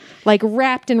 Yeah. Like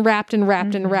wrapped and wrapped and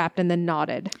wrapped and wrapped and then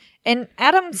knotted. And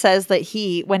Adam says that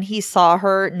when he saw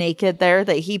her naked there,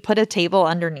 that he put a table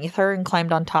underneath her and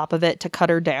climbed on top of it to cut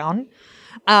her down.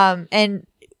 And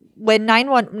when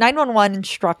 911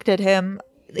 instructed him,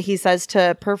 he says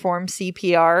to perform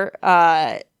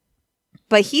CPR,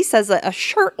 but he says that a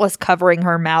shirt was covering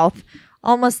her mouth,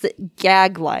 almost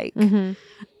gag-like. And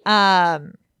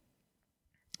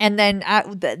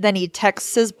then he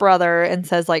texts his brother and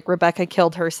says, like, Rebecca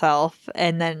killed herself.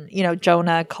 And then,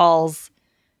 Jonah calls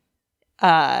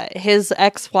his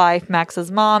ex-wife, Max's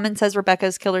mom, and says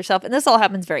Rebecca's killed herself. And this all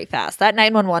happens very fast. That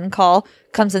 911 call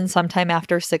comes in sometime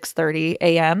after 6:30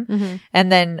 a.m.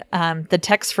 And then the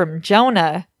text from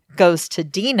Jonah goes to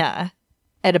Dina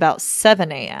at about 7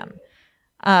 a.m.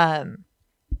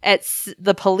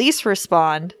 The police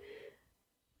respond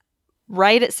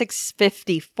right at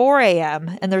 6:54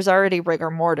 a.m. and there's already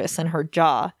rigor mortis in her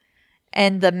jaw.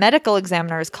 And the medical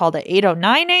examiner is called at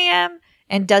 8:09 a.m.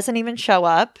 and doesn't even show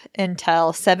up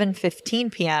until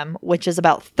 7:15 p.m., which is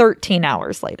about 13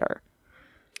 hours later.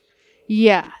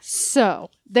 Yeah, so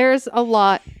there's a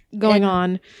lot going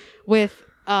on with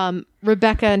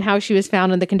Rebecca and how she was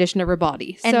found and the condition of her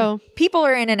body. And so people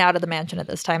are in and out of the mansion at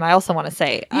this time. I also want to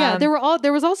say, yeah,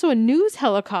 there was also a news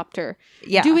helicopter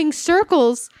Yeah. doing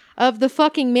circles of the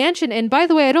fucking mansion. And by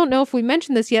the way, I don't know if we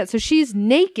mentioned this yet. So she's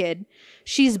naked,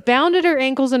 she's bound at her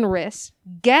ankles and wrists,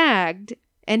 gagged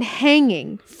and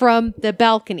hanging from the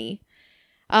balcony.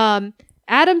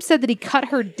 Adam said that he cut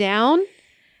her down.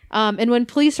 And when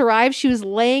police arrived, she was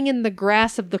laying in the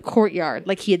grass of the courtyard,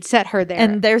 like he had set her there.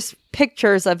 And there's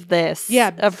pictures of this,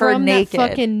 of her from naked. that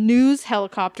fucking news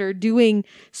helicopter doing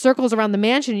circles around the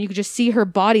mansion. You could just see her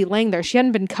body laying there. She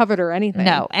hadn't been covered or anything.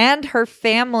 No, and her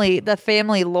family, the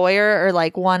family lawyer or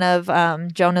like one of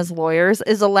Jonah's lawyers,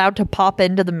 is allowed to pop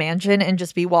into the mansion and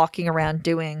just be walking around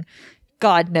doing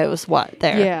God knows what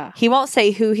there. Yeah. He won't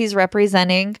say who he's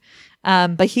representing,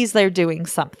 but he's there doing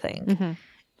something.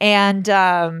 And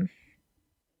I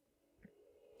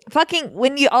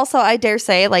dare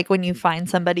say, like, when you find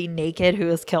somebody naked who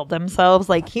has killed themselves,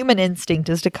 like, human instinct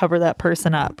is to cover that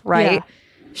person up, right? Yeah.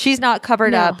 She's not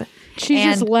covered No. up. She's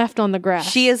just And left on the grass.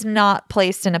 she is not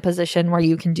placed in a position where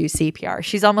you can do CPR.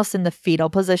 She's almost in the fetal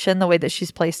position, the way that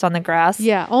she's placed on the grass.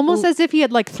 Yeah, almost as if he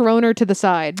had like thrown her to the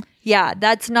side. Yeah,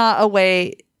 that's not a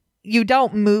way. You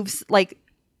don't move, like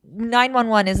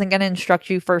 911 isn't going to instruct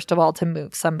you, first of all, to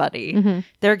move somebody. Mm-hmm.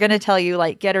 They're going to tell you,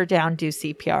 like, get her down, do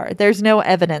CPR. There's no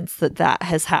evidence that that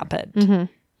has happened. Mm-hmm.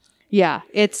 Yeah,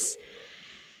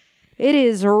 it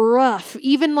is rough.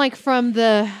 Even like from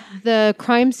the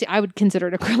crime scene, I would consider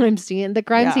it a crime scene. The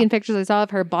crime scene pictures I saw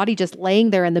of her body just laying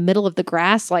there in the middle of the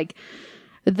grass, like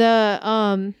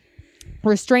the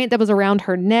restraint that was around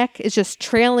her neck is just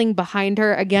trailing behind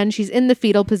her. Again, she's in the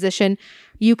fetal position.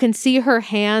 You can see her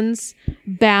hands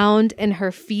bound and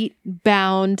her feet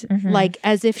bound, like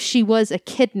as if she was a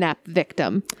kidnap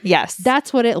victim. Yes.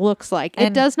 That's what it looks like.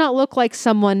 It does not look like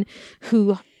someone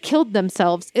who killed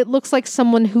themselves. It looks like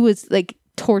someone who is like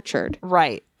tortured.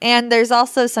 Right. And there's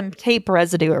also some tape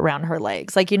residue around her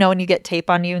legs. Like, you know, when you get tape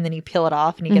on you and then you peel it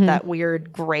off and you get that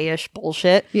weird grayish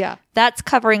bullshit. Yeah. That's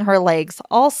covering her legs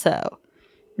also.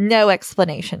 No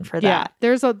explanation for Yeah. that.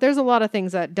 There's a lot of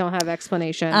things that don't have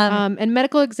explanation. And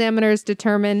medical examiners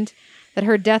determined that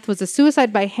her death was a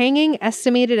suicide by hanging,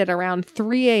 estimated at around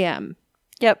 3 a.m.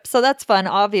 Yep. So that's fun.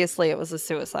 Obviously, it was a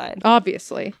suicide.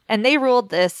 Obviously. And they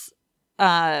ruled this.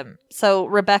 So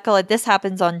Rebecca, like, this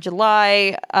happens on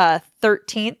July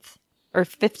 13th or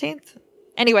 15th.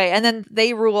 Anyway, and then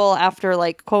they rule after,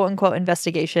 like, quote unquote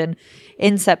investigation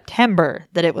in September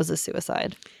that it was a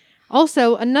suicide.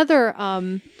 Also, another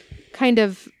kind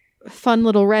of fun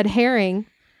little red herring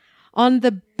on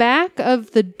the back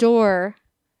of the door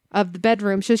of the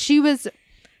bedroom. So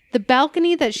the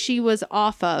balcony that she was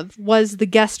off of was the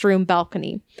guest room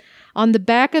balcony. On the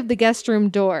back of the guest room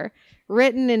door,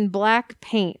 written in black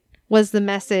paint, was the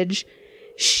message,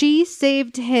 "She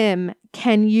saved him.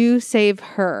 Can you save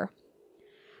her?"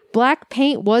 Black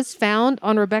paint was found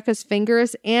on Rebecca's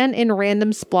fingers and in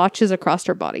random splotches across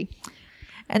her body.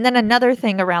 And then another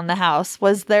thing around the house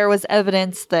was there was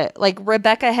evidence that, like,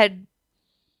 Rebecca had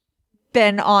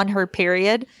been on her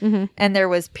period and there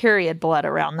was period blood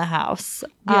around the house.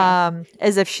 Yeah.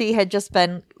 As if she had just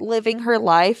been living her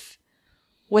life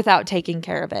without taking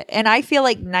care of it. And I feel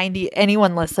like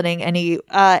anyone listening, any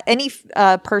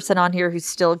person on here who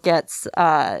still gets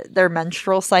their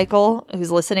menstrual cycle,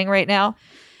 who's listening right now,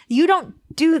 you don't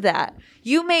do that.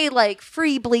 You may, like,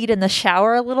 free bleed in the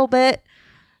shower a little bit.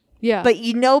 Yeah. But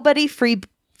nobody free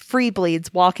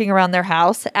bleeds walking around their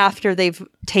house after they've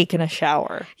taken a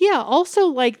shower. Yeah. Also,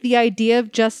 like, the idea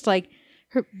of just, like,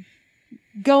 her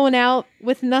going out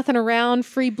with nothing around,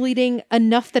 free bleeding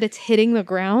enough that it's hitting the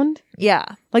ground. Yeah.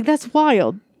 Like, that's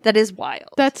wild. That is wild.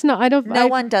 That's not, No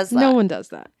one does that. No one does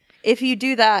that. If you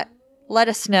do that, let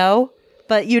us know.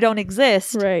 But you don't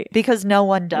exist. Right. Because no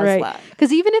one does that.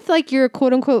 Because even if, like, you're a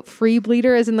quote unquote free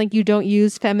bleeder, as in, like, you don't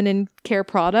use feminine care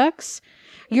products,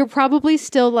 you're probably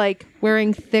still, like,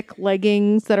 wearing thick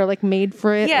leggings that are, like, made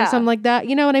for it or something like that.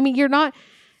 You know what I mean? You're not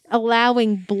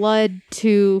allowing blood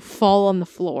to fall on the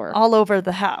floor. All over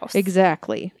the house.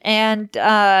 Exactly. And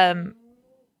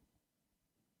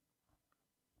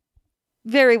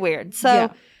very weird.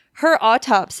 So her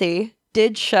autopsy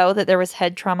did show that there was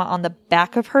head trauma on the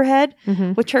back of her head,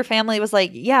 which her family was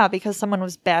like, yeah, because someone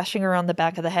was bashing her on the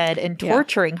back of the head and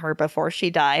torturing her before she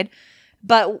died.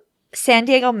 But San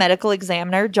Diego medical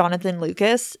examiner Jonathan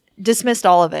Lucas dismissed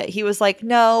all of it. He was like,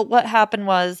 no, what happened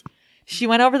was she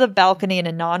went over the balcony in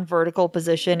a non-vertical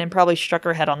position and probably struck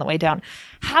her head on the way down.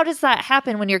 How does that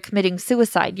happen when you're committing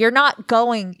suicide? You're not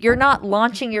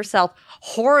launching yourself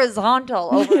horizontal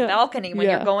over the balcony when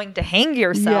you're going to hang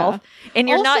yourself. And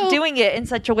you're not doing it in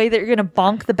such a way that you're going to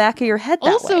bonk the back of your head that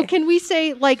way. Also, can we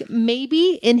say, like,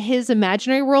 maybe in his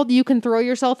imaginary world, you can throw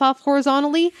yourself off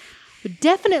horizontally?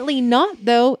 Definitely not,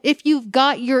 though, if you've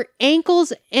got your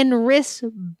ankles and wrists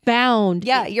bound.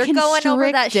 Yeah, you're going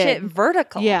over that shit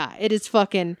vertical. Yeah, it is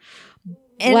fucking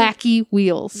wacky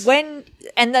wheels. And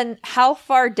then how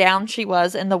far down she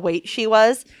was and the weight she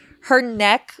was, her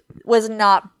neck was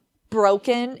not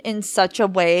broken in such a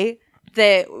way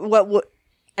that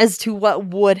as to what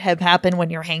would have happened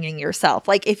when you're hanging yourself.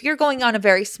 Like, if you're going on a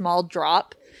very small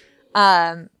drop,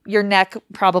 your neck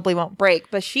probably won't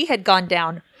break. But she had gone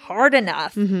down hard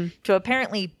enough to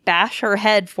apparently bash her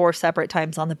head 4 separate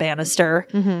times on the banister.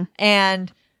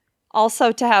 And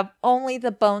also to have only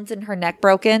the bones in her neck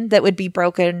broken that would be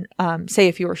broken, say,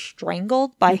 if you were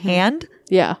strangled by hand.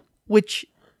 Yeah. Which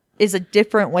is a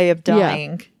different way of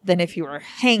dying than if you were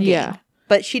hanging. Yeah.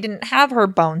 But she didn't have her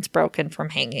bones broken from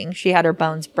hanging. She had her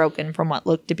bones broken from what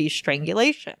looked to be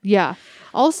strangulation. Yeah.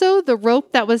 Also, the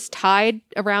rope that was tied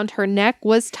around her neck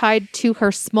was tied to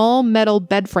her small metal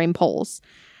bed frame poles.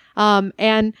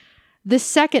 And the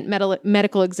second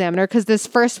medical examiner, because this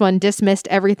first one dismissed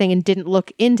everything and didn't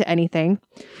look into anything.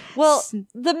 Well,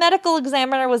 the medical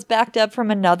examiner was backed up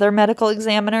from another medical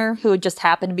examiner who just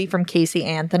happened to be from Casey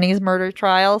Anthony's murder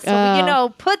trial.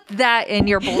 So, put that in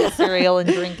your bowl of cereal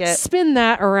and drink it. Spin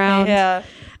that around. Yeah.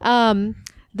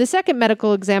 The second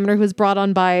medical examiner, who was brought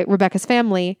on by Rebecca's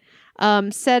family,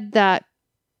 said that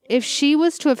if she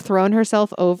was to have thrown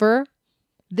herself over,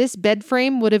 this bed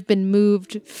frame would have been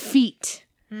moved feet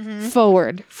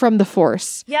forward from the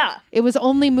force. Yeah. It was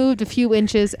only moved a few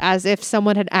inches, as if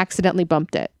someone had accidentally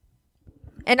bumped it.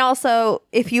 And also,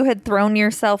 if you had thrown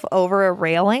yourself over a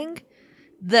railing,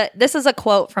 this is a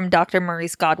quote from Dr.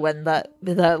 Maurice Godwin,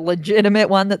 the legitimate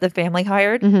one that the family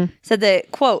hired, said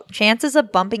that, quote, chances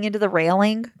of bumping into the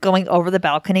railing, going over the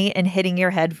balcony, and hitting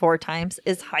your head 4 times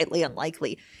is highly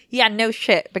unlikely. Yeah, no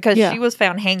shit, because she was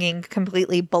found hanging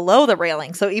completely below the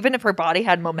railing. So even if her body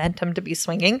had momentum to be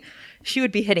swinging, she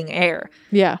would be hitting air.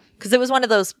 Yeah. Because it was one of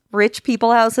those rich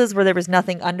people houses where there was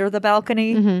nothing under the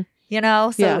balcony, you know?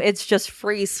 So it's just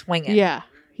free swinging. Yeah.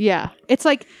 Yeah. It's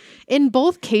like, in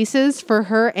both cases, for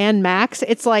her and Max,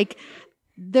 it's like,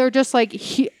 they're just like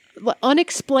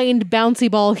unexplained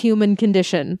bouncy ball human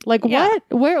condition. Like, what?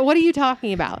 What are you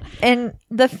talking about? And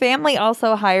the family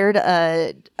also hired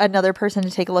another person to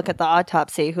take a look at the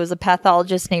autopsy, who was a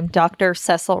pathologist named Dr.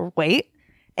 Cecil Waite.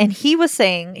 And he was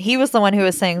the one who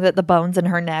was saying that the bones in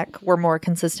her neck were more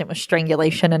consistent with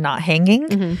strangulation and not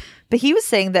hanging. But he was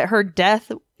saying that her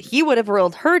death, he would have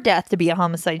ruled her death to be a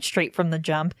homicide straight from the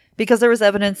jump, because there was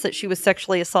evidence that she was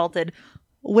sexually assaulted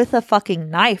with a fucking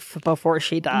knife before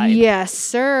she died. Yes,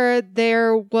 sir.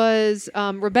 There was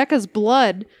Rebecca's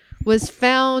blood was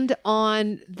found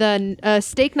on the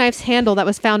steak knife's handle that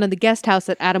was found in the guest house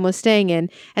that Adam was staying in.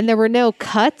 And there were no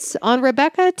cuts on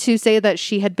Rebecca to say that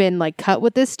she had been like cut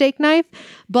with this steak knife,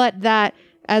 but that,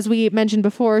 as we mentioned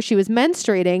before, she was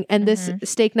menstruating, and this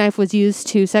steak knife was used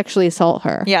to sexually assault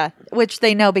her. Yeah, which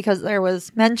they know because there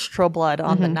was menstrual blood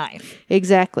on the knife.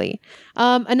 Exactly.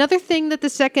 Another thing that the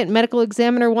second medical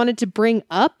examiner wanted to bring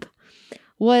up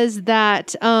was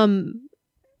that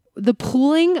the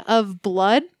pooling of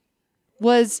blood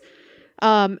was,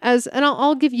 and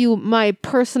I'll give you my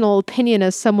personal opinion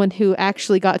as someone who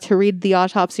actually got to read the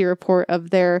autopsy report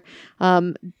of their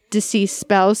deceased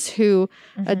spouse who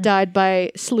died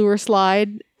by slew or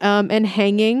slide and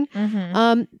hanging.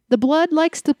 The blood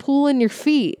likes to pool in your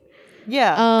feet.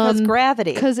 Yeah, because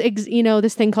gravity. Because,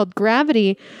 this thing called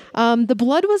gravity. The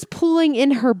blood was pooling in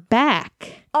her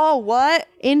back. Oh, what?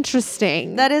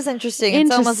 Interesting. That is interesting.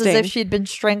 It's almost as if she'd been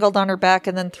strangled on her back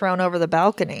and then thrown over the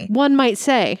balcony. One might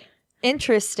say.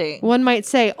 Interesting. One might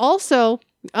say. Also,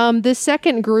 the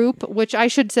second group, which I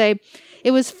should say,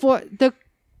 it was for the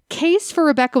case for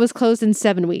Rebecca was closed in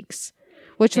 7 weeks,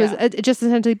 which was just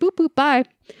essentially boop, boop, bye.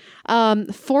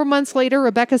 4 months later,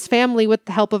 Rebecca's family, with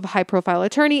the help of a high-profile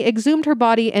attorney, exhumed her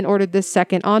body and ordered this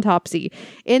second autopsy.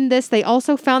 In this, they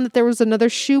also found that there was another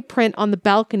shoe print on the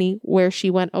balcony where she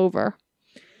went over.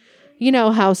 You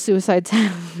know how suicides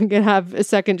can have a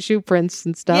second shoe prints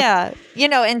and stuff. Yeah.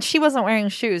 And she wasn't wearing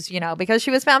shoes, because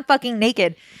she was found fucking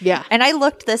naked. Yeah. And I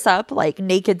looked this up, like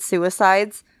naked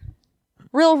suicides.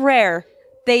 Real rare.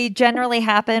 They generally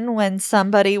happen when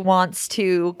somebody wants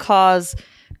to cause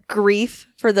grief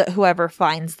for whoever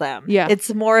finds them. Yeah.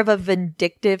 It's more of a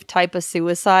vindictive type of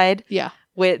suicide. Yeah.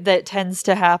 That tends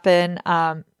to happen,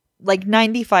 like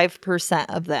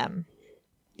 95% of them.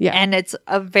 Yeah. And it's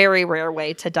a very rare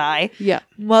way to die. Yeah.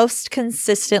 Most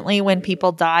consistently when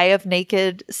people die of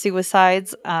naked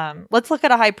suicides, let's look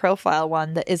at a high profile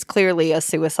one that is clearly a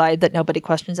suicide that nobody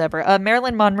questions ever.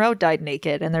 Marilyn Monroe died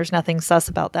naked, and there's nothing sus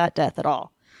about that death at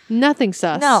all. Nothing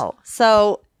sus. No.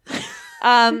 So,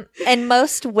 and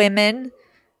most women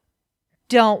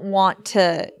don't want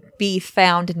to be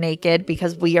found naked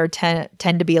because we are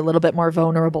tend to be a little bit more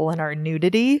vulnerable in our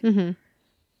nudity.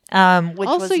 Which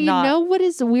also, was not... you know what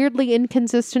is weirdly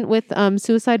inconsistent with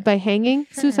suicide by hanging?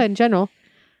 Suicide in general.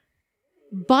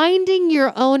 Binding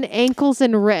your own ankles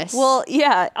and wrists. Well,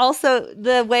 yeah. Also,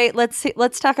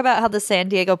 let's talk about how the San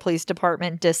Diego Police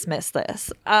Department dismissed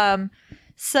this.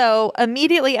 So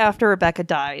immediately after Rebecca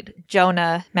died,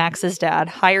 Jonah, Max's dad,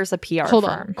 hires a PR Hold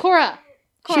firm. on. Cora.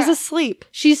 She's asleep.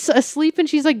 She's asleep and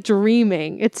she's like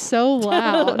dreaming. It's so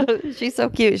loud. She's so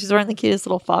cute. She's wearing the cutest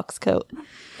little fox coat.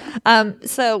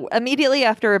 So immediately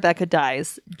after Rebecca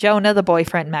dies, Jonah, the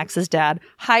boyfriend, Max's dad,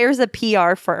 hires a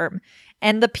PR firm.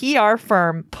 And the PR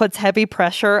firm puts heavy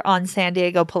pressure on San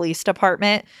Diego Police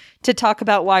Department to talk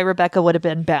about why Rebecca would have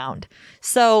been bound.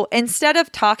 So instead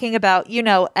of talking about,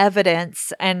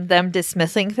 evidence and them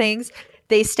dismissing things,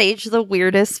 they staged the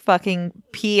weirdest fucking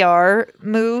PR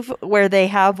move where they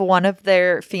have one of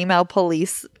their female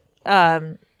police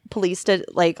officers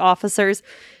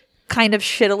kind of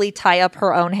shittily tie up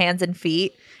her own hands and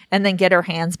feet and then get her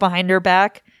hands behind her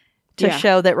back to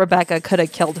show that Rebecca could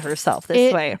have killed herself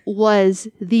this way. It was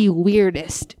the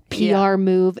weirdest PR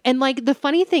move. And like the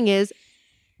funny thing is,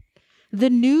 the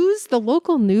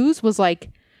local news was like,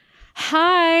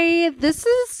 hi, this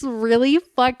is really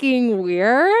fucking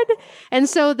weird. And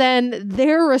so then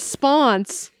their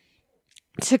response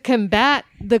to combat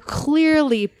the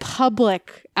clearly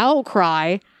public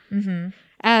outcry,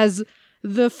 as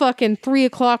the fucking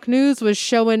 3:00 news was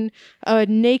showing a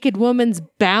naked woman's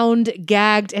bound,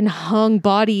 gagged, and hung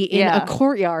body in a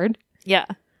courtyard. Yeah.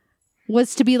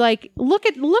 Was to be like, look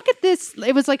at this.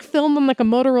 It was like filmed on like a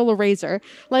Motorola Razr.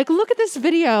 Like, look at this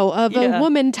video of a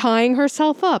woman tying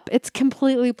herself up. It's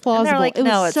completely plausible. Like, it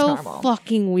no, was it's so normal.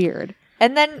 fucking weird.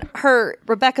 And then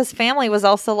Rebecca's family was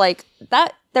also like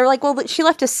that. They're like, well, she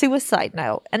left a suicide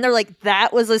note. And they're like,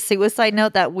 that was a suicide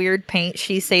note, that weird paint.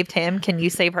 She saved him. Can you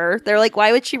save her? They're like,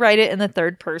 why would she write it in the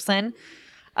third person?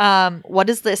 What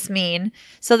does this mean?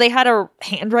 So they had a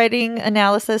handwriting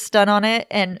analysis done on it.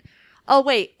 And oh,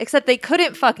 wait, except they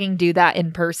couldn't fucking do that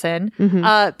in person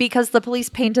because the police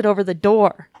painted over the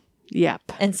door. Yep.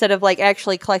 Instead of like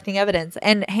actually collecting evidence.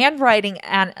 And handwriting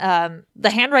and the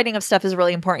handwriting of stuff is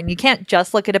really important. You can't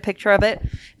just look at a picture of it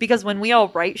because when we all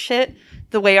write shit,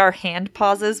 the way our hand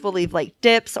pauses will leave like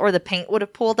dips or the paint would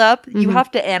have pulled up. You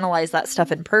have to analyze that stuff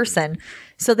in person.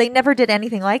 So they never did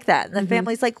anything like that. And the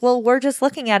family's like, well, we're just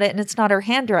looking at it and it's not her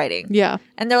handwriting. Yeah.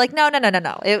 And they're like, no.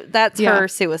 That's her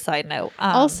suicide note.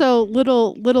 Also,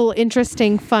 little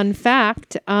interesting fun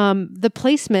fact, the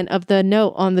placement of the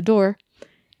note on the door,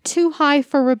 too high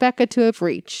for Rebecca to have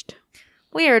reached.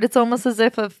 Weird. It's almost as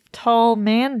if a tall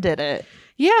man did it.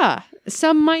 Yeah.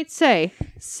 Some might say.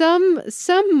 Some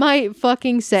might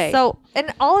fucking say. So,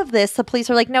 in all of this, the police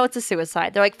are like, no, it's a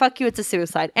suicide. They're like, fuck you, it's a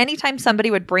suicide. Anytime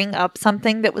somebody would bring up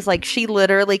something that was like, she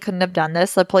literally couldn't have done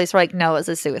this, the police were like, no, it's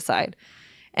a suicide.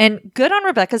 And good on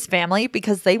Rebecca's family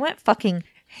because they went fucking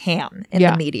ham in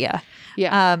the media.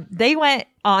 Yeah. They went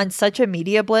on such a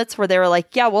media blitz where they were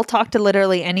like, yeah, we'll talk to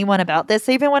literally anyone about this.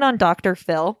 They even went on Dr.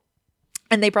 Phil.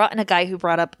 And they brought in a guy who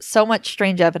brought up so much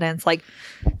strange evidence. Like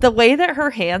the way that her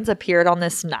hands appeared on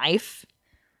this knife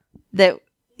that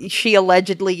she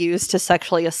allegedly used to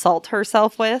sexually assault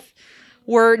herself with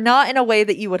were not in a way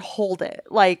that you would hold it.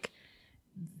 Like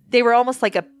they were almost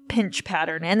like a pinch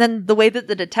pattern. And then the way that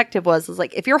the detective was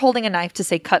like, if you're holding a knife to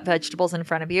say cut vegetables in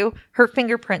front of you, her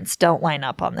fingerprints don't line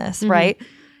up on this, right?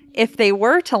 If they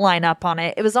were to line up on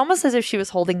it, it was almost as if she was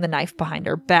holding the knife behind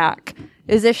her back,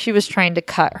 as if she was trying to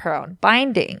cut her own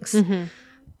bindings.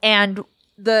 And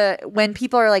when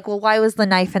people are like, well, why was the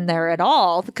knife in there at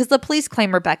all? Because the police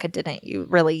claim Rebecca didn't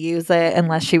really use it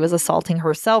unless she was assaulting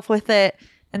herself with it.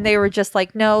 And they were just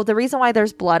like, no, the reason why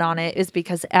there's blood on it is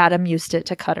because Adam used it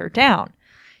to cut her down.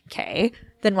 Okay.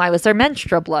 Then why was there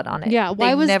menstrual blood on it? Yeah.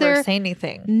 Why was never there say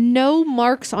anything? No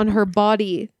marks on her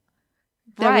body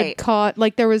that would caught,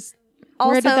 like there was,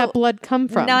 where did that blood come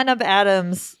from? None of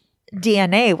Adam's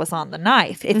DNA was on the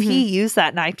knife. If he used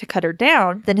that knife to cut her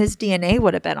down, then his DNA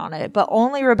would have been on it. But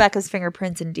only Rebecca's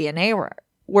fingerprints and DNA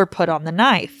were put on the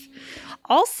knife.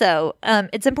 Also,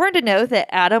 it's important to know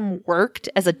that Adam worked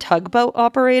as a tugboat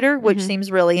operator, which seems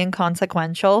really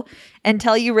inconsequential,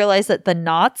 until you realize that the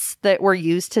knots that were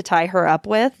used to tie her up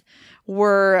with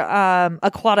were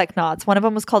aquatic knots. One of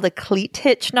them was called a cleat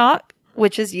hitch knot,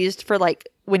 which is used for like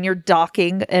when you're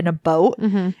docking in a boat.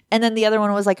 And then the other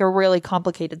one was like a really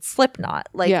complicated slip knot.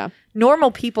 Like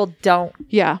normal people don't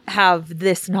have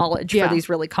this knowledge for these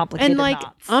really complicated and like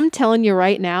knots. I'm telling you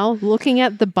right now, looking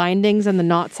at the bindings and the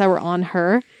knots that were on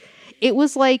her, it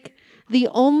was like the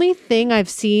only thing I've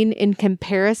seen in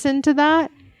comparison to that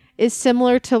is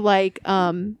similar to like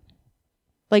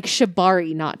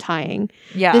shibari knot tying.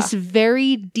 Yeah. This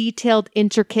very detailed,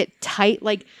 intricate, tight,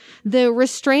 like the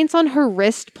restraints on her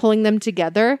wrist pulling them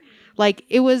together, like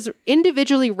it was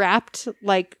individually wrapped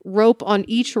like rope on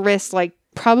each wrist, like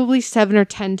probably 7 or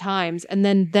 10 times, and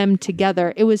then them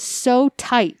together. It was so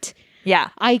tight. Yeah.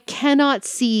 I cannot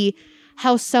see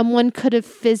how someone could have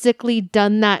physically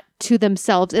done that to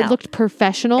themselves. It looked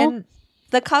professional. And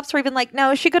the cops were even like,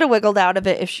 no, she could have wiggled out of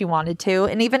it if she wanted to.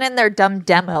 And even in their dumb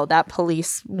demo, that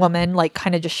police woman like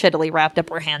kind of just shittily wrapped up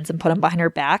her hands and put them behind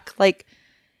her back. Like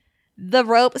the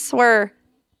ropes were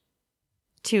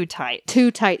too tight. Too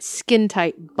tight, skin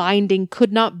tight, binding,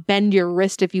 could not bend your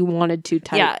wrist if you wanted to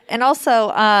tight. Yeah. And also,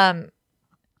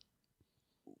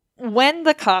 when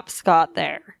the cops got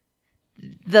there,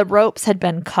 the ropes had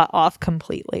been cut off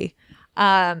completely.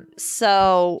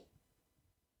 So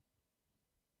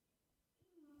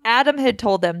Adam had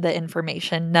told them the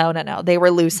information. No. They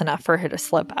were loose enough for her to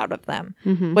slip out of them,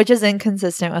 which is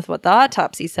inconsistent with what the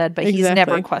autopsy said, but he's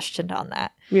never questioned on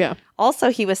that. Yeah. Also,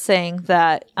 he was saying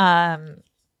that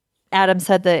Adam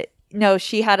said that, no,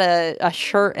 she had a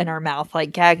shirt in her mouth,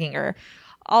 like gagging her.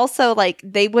 Also, like,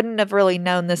 they wouldn't have really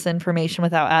known this information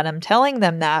without Adam telling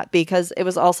them that, because it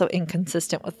was also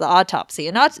inconsistent with the autopsy.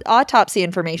 And autopsy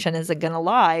information isn't going to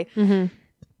lie.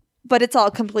 But it's all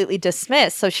completely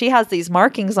dismissed. So she has these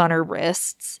markings on her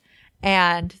wrists,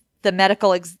 and the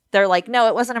medical, they're like, no,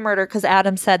 it wasn't a murder because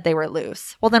Adam said they were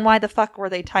loose. Well, then why the fuck were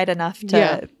they tight enough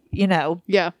to,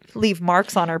 leave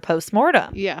marks on her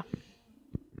post-mortem? Yeah.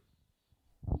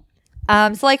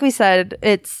 So like we said,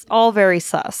 it's all very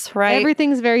sus, right?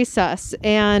 Everything's very sus.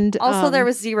 And also there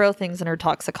was 0 things in her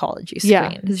toxicology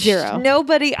screen. Yeah,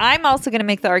 0. I'm also going to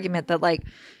make the argument that, like,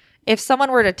 if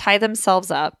someone were to tie themselves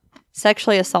up,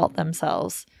 sexually assault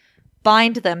themselves,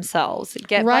 bind themselves,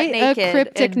 get butt naked, a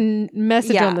cryptic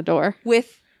message on the door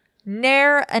with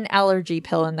ne'er an allergy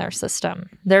pill in their system.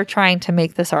 They're trying to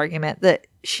make this argument that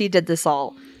she did this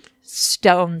all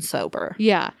stone sober.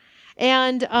 Yeah.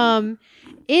 And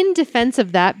in defense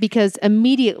of that, because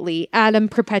immediately Adam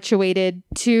perpetuated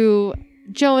to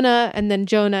Jonah, and then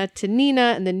Jonah to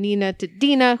Nina, and then Nina to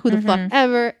Dina, who the fuck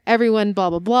ever, everyone, blah,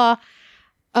 blah, blah.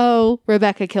 Oh,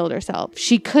 Rebecca killed herself.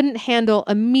 She couldn't handle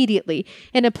immediately.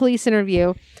 In a police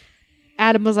interview,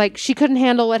 Adam was like, she couldn't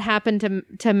handle what happened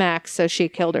to Max, so she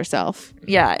killed herself.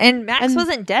 Yeah, and Max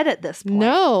wasn't dead at this point.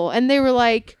 No, and they were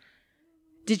like,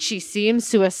 did she seem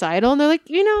suicidal? And they're like,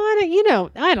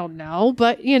 I don't know,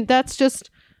 but that's just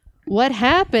what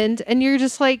happened. And you're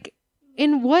just like,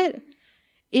 in what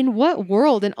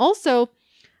world? And also,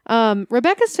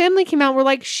 Rebecca's family came out and were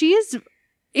like, she is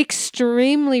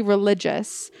extremely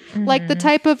religious, like the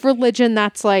type of religion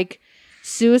that's like,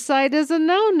 suicide is a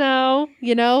no,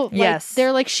 like, yes,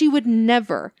 they're like, she would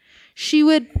never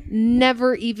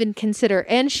even consider.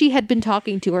 And she had been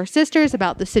talking to her sisters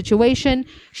about the situation.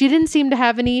 She didn't seem to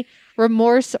have any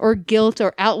remorse or guilt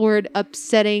or outward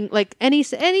upsetting, like any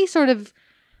sort of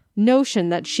notion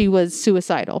that she was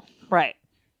suicidal. Right.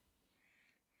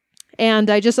 And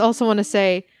I just also want to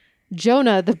say,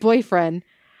 Jonah, the boyfriend,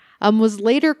 was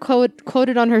later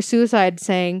quoted on her suicide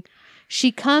saying,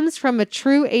 she comes from a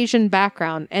true Asian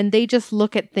background, and they just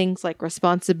look at things like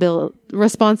responsibility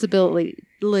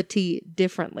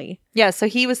differently. Yeah, so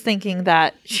he was thinking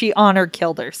that she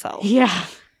killed herself. Yeah.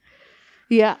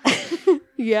 Yeah.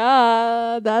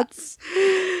 Yeah, that's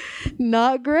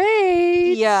not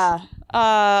great. Yeah.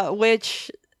 Which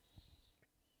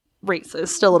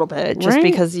racist a little bit. Just Right.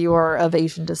 because you are of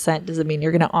Asian descent doesn't mean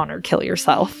you're going to kill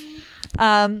yourself.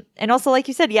 And also, like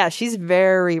you said, yeah, she's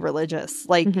very religious.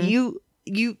 Like you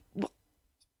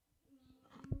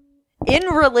in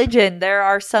religion, there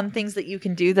are some things that you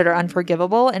can do that are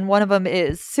unforgivable, and one of them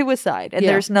is suicide. And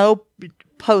there's no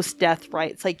post-death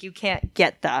rites. Like, you can't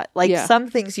get that. Like, some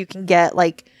things you can get,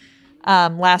 like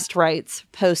last rites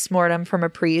post-mortem from a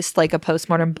priest, like a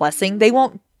post-mortem blessing. They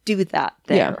won't do that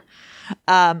there.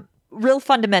 Real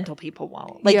fundamental people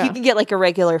won't. Like, you can get like a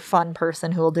regular fun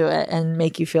person who will do it and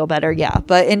make you feel better. Yeah.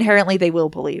 But inherently they will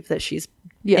believe that she's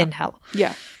in hell.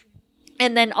 Yeah.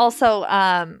 And then also,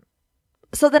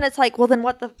 so then it's like, well, then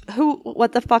what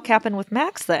the fuck happened with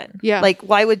Max then? Yeah. Like,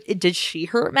 did she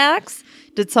hurt Max?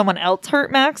 Did someone else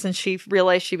hurt Max and she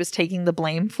realized she was taking the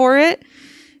blame for it?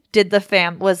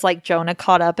 Was like Jonah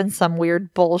caught up in some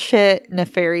weird bullshit,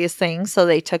 nefarious thing, so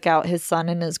they took out his son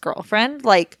and his girlfriend?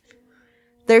 Like,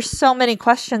 there's so many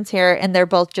questions here, and they're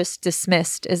both just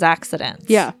dismissed as accidents.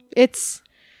 Yeah. It's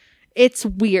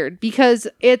weird because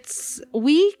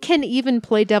we can even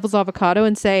play devil's avocado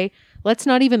and say, let's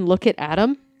not even look at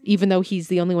Adam, even though he's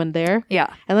the only one there.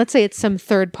 Yeah. And let's say it's some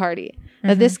third party.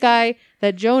 Now, this guy,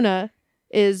 that Jonah,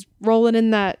 is rolling in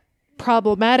that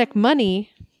problematic money,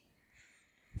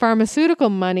 pharmaceutical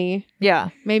money. Yeah.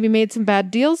 Maybe made some bad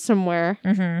deals somewhere.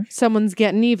 Someone's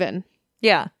getting even.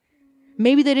 Yeah.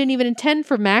 Maybe they didn't even intend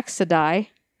for Max to die.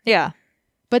 Yeah.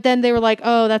 But then they were like,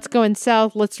 oh, that's going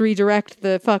south. Let's redirect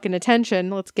the fucking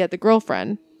attention. Let's get the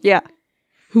girlfriend. Yeah.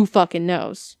 Who fucking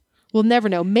knows? We'll never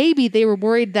know. Maybe they were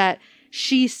worried that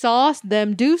she saw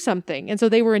them do something. And so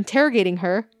they were interrogating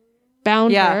her,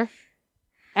 bound her,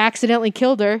 accidentally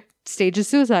killed her, stage of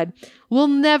suicide. We'll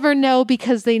never know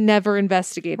because they never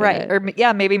investigated it. Or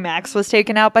maybe Max was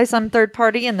taken out by some third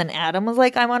party and then Adam was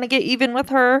like, I want to get even with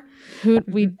her.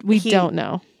 We don't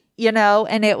know.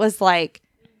 And it was like,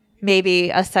 maybe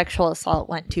a sexual assault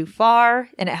went too far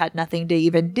and it had nothing to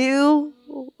even do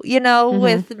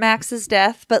with Max's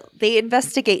death, but they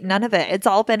investigate none of it. It's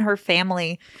all been her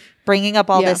family bringing up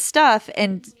all this stuff,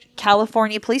 and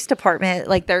California Police Department,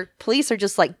 like their police are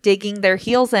just like digging their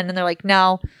heels in, and they're like,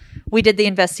 no, we did the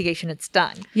investigation, it's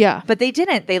done. Yeah. But they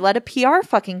didn't. They let a PR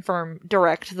fucking firm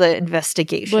direct the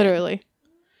investigation. Literally.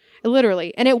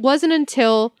 And it wasn't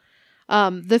until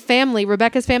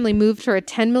Rebecca's family moved her a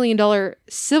 $10 million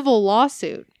civil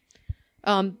lawsuit.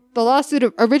 The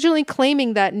lawsuit originally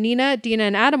claiming that Nina, Dina,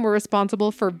 and Adam were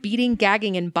responsible for beating,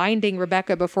 gagging, and binding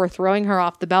Rebecca before throwing her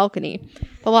off the balcony.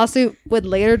 The lawsuit would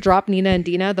later drop Nina and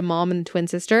Dina, the mom and twin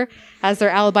sister, as their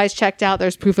alibis checked out.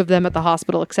 There's proof of them at the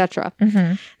hospital, etc.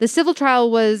 Mm-hmm. The civil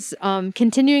trial was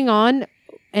continuing on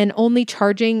and only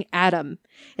charging Adam.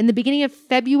 In the beginning of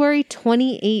February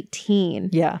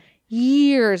 2018. Yeah.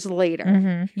 Years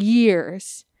later.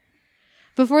 Years.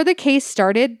 Before the case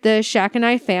started, the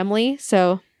Shackani family,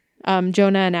 so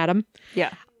Jonah and Adam,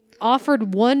 offered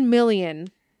 $1 million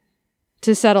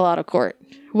to settle out of court,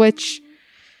 which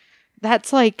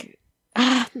that's like,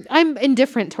 I'm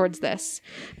indifferent towards this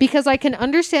because I can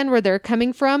understand where they're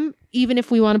coming from, even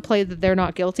if we want to play the they're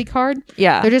not guilty card.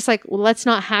 Yeah. They're just like, well, let's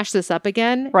not hash this up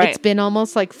again. Right. It's been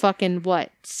almost like fucking,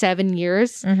 7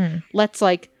 years? Let's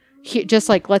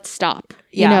let's stop,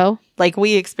 you know? Like,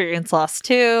 we experienced loss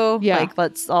too. Yeah. Like,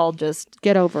 let's all just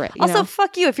get over it. Also,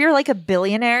 fuck you. If you're like a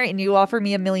billionaire and you offer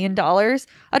me $1 million,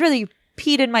 I'd rather you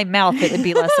peed in my mouth. It would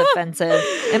be less offensive.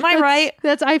 Am I right?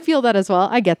 I feel that as well.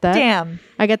 I get that. Damn.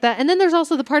 I get that. And then there's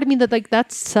also the part of me that, like,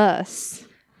 that's sus.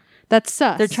 That's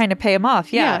sus. They're trying to pay him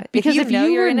off. Yeah. Because if you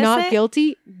you're were not innocent,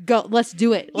 guilty, go. Let's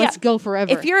do it. Let's go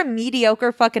forever. if you're a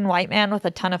mediocre fucking white man with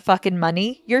a ton of fucking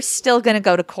money, you're still going to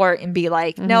go to court and be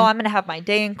like, no, I'm going to have my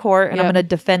day in court and I'm going to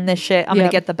defend this shit. I'm going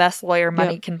to get the best lawyer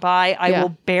money can buy. I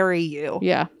will bury you.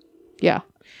 Yeah. Yeah.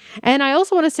 And I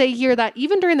also want to say here that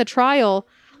even during the trial,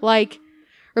 like,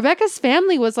 Rebecca's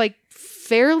family was like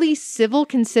fairly civil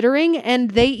considering,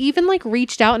 and they even like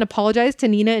reached out and apologized to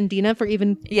Nina and Dina for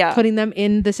even putting them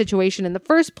in the situation in the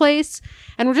first place.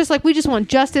 And we're just like, we just want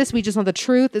justice. We just want the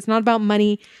truth. It's not about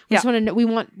money. We just want to know.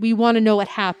 We want to know what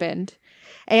happened.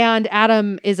 And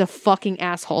Adam is a fucking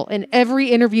asshole. In every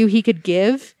interview he could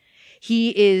give,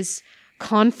 he is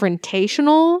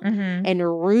confrontational and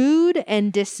rude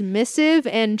and dismissive,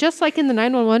 and just like in the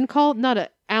 911 call, not an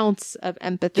ounce of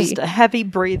empathy. Just a heavy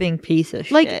breathing piece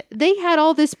of like, shit. they had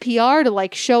all this PR to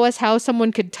like show us how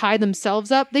someone could tie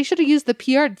themselves up. They should have used the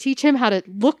PR to teach him how to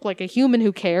look like a human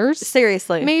who cares.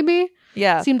 Seriously. Maybe.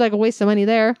 Yeah. Seemed like a waste of money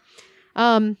there.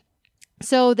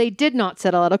 So they did not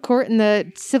settle out of court, and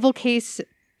the civil case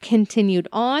continued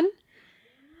on.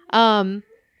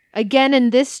 Again,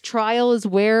 in this trial is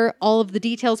where all of the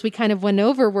details we kind of went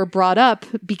over were brought up,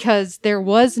 because there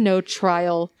was no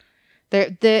trial.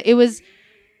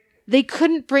 They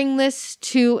couldn't bring this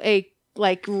to a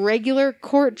like regular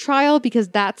court trial, because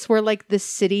that's where like the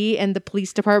city and the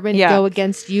police department go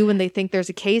against you when they think there's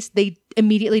a case. They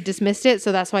immediately dismissed it,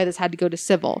 so that's why this had to go to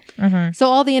civil. So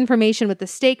all the information with the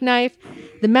steak knife,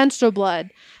 the menstrual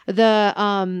blood,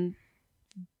 the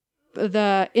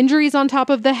injuries on top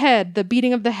of the head, the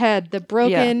beating of the head, the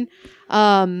broken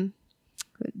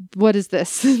what is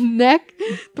this? Neck?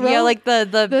 Throat? Yeah, like the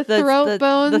throat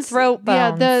bones. The throat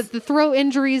bones. Yeah, the throat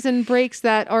injuries and breaks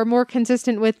that are more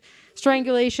consistent with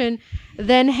strangulation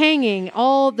than hanging.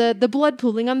 All the blood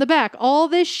pooling on the back. All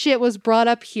this shit was brought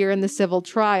up here in the civil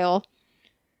trial.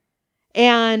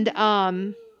 And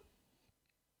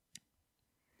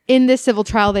in this civil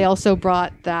trial, they also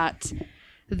brought that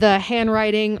the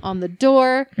handwriting on the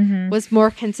door was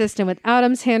more consistent with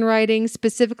Adam's handwriting,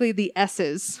 specifically the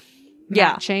S's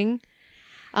matching.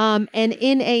 And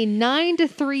in a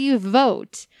 9-3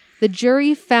 vote, the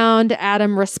jury found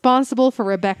Adam responsible for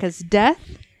Rebecca's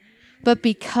death. But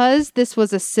because this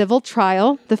was a civil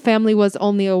trial, the family was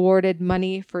only awarded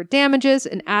money for damages,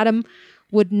 and Adam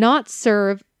would not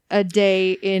serve a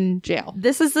day in jail.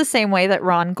 This is the same way that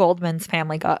Ron Goldman's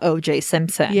family got O.J.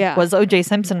 Simpson. Yeah. Was O.J.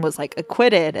 Simpson was like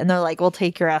acquitted, and they're like, we'll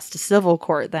take your ass to civil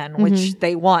court then, which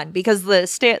they won, because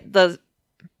the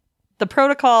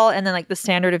protocol and then like the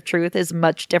standard of truth is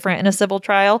much different in a civil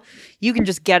trial. You can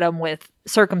just get them with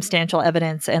circumstantial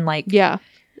evidence and like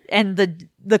and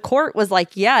the court was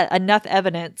like, enough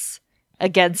evidence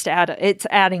against Adam. It's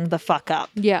adding the fuck up.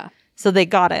 Yeah. So they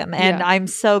got him, and I'm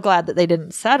so glad that they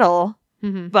didn't settle.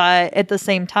 But at the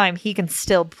same time, he can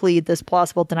still plead this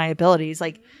plausible deniability. He's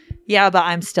like, but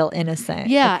I'm still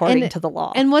innocent according to the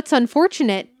law. And what's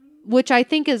unfortunate, which I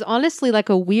think is honestly like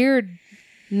a weird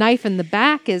knife in the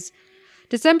back, is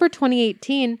December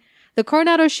 2018, The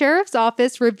Coronado Sheriff's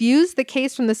Office reviews the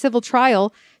case from the civil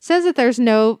trial, says that there's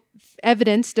no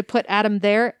evidence to put Adam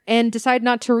there, and decide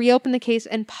not to reopen the case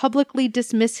and publicly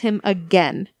dismiss him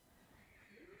again.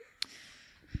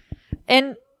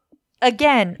 And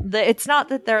again, it's not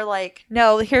that they're like,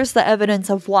 no, here's the evidence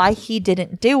of why he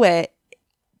didn't do it.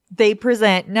 They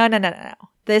present, no.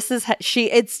 This is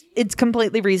it's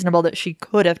completely reasonable that she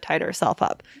could have tied herself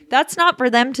up. That's not for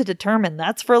them to determine.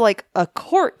 That's for like a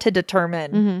court to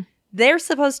determine. Mm-hmm. They're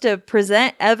supposed to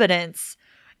present evidence,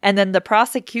 and then the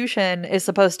prosecution is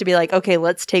supposed to be like, okay,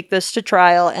 let's take this to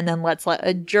trial, and then let's let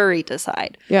a jury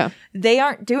decide. Yeah. They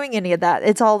aren't doing any of that.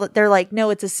 It's all that they're like, no,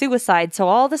 it's a suicide. So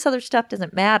all this other stuff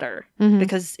doesn't matter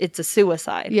because it's a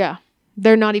suicide. Yeah.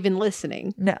 They're not even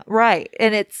listening. No, right.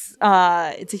 And it's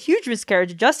a huge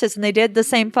miscarriage of justice. And they did the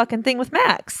same fucking thing with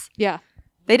Max. Yeah.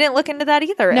 They didn't look into that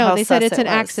either. No, how they said sus it's it an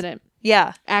was. accident.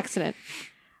 Yeah. Accident.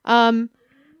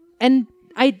 And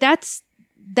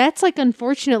that's like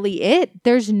unfortunately it.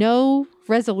 There's no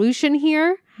resolution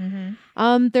here.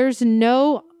 There's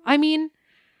no, I mean,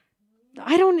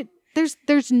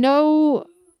 there's no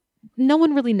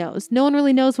one really knows. No one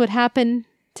really knows what happened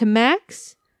to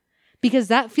Max, because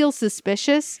that feels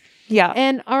suspicious. Yeah.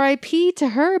 And RIP to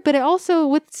her, but it also,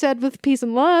 with peace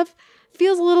and love,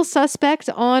 feels a little suspect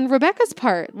on Rebecca's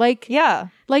part. Like, Yeah.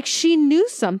 like she knew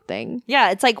something. Yeah.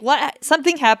 It's like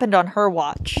something happened on her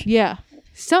watch. Yeah.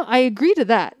 So I agree to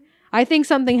that. I think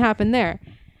something happened there.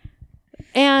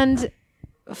 And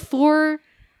for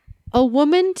a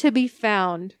woman to be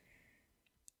found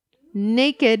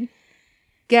naked,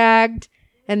 gagged,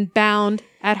 and bound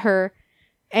at her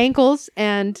ankles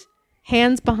and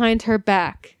hands behind her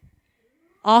back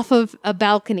off of a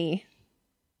balcony,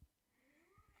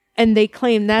 and they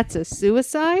claim that's a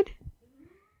suicide?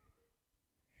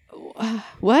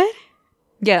 What?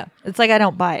 Yeah. It's like, I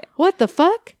don't buy it. What the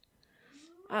fuck?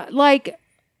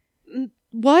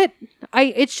 What?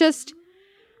 It's just,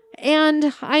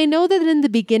 and I know that in the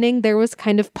beginning there was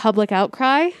kind of public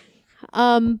outcry,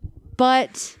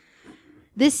 but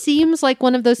this seems like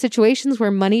one of those situations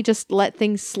where money just let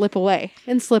things slip away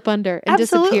and slip under and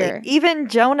disappear. Even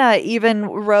Jonah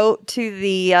wrote to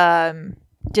the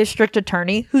district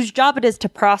attorney, whose job it is to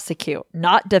prosecute,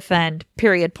 not defend,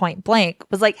 period, point blank,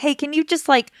 was like, hey, can you just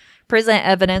like present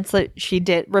evidence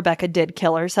that Rebecca did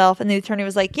kill herself? And the attorney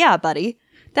was like, yeah, buddy,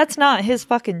 that's not his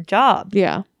fucking job.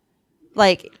 Yeah.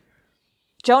 Like,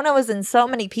 Jonah was in so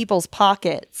many people's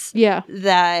pockets. Yeah.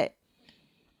 That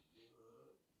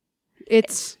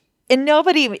it's... And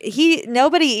nobody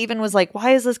even was like,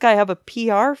 why does this guy have a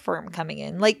PR firm coming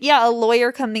in? Like, yeah, a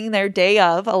lawyer coming there day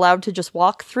of, allowed to just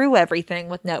walk through everything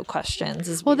with no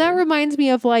questions. Well, that reminds me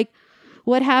of like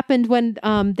what happened when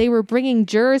they were bringing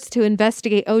jurors to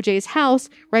investigate OJ's house.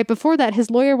 Right before that,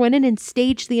 his lawyer went in and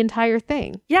staged the entire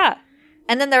thing. Yeah.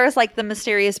 And then there was like the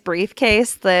mysterious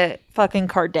briefcase that fucking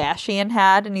Kardashian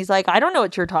had. And he's like, I don't know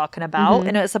what you're talking about.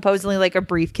 And it was supposedly like a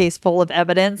briefcase full of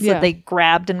evidence that they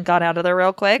grabbed and got out of there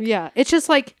real quick. Yeah. It's just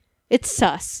like, it's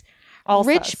sus. All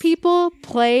Rich sus. people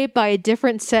play by a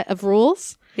different set of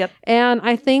rules. Yep. And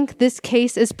I think this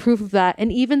case is proof of that.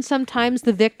 And even sometimes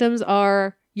the victims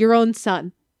are your own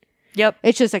son. Yep.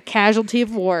 It's just a casualty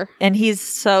of war. And he's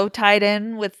so tied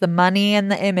in with the money and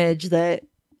the image that,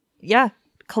 yeah,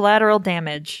 collateral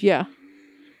damage. Yeah.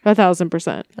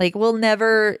 1,000%. Like, we'll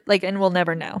never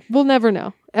know. We'll never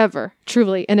know. Ever.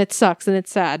 Truly. And it sucks and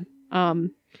it's sad.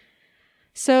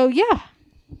 So, yeah.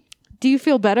 Do you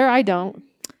feel better? I don't.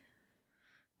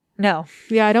 No.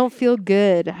 Yeah, I don't feel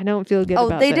good. I don't feel good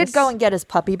about they this. did go and get his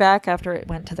puppy back after it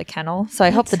went to the kennel. So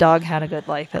I hope the dog had a good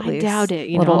life at least. I doubt it.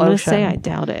 Little I'm going to Ocean. say I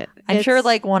doubt it. I'm sure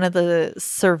like one of the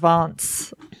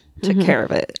servants took care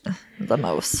of it the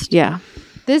most. Yeah.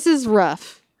 This is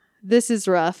rough.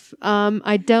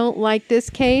 I don't like this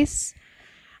case.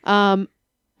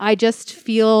 I just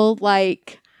feel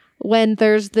like when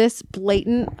there's this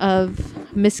blatant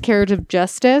of miscarriage of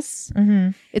justice,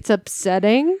 it's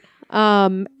upsetting.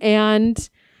 And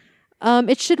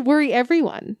it should worry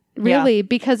everyone, really,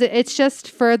 because it's just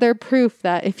further proof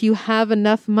that if you have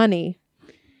enough money,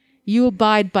 you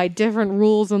abide by different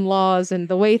rules and laws, and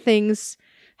the way things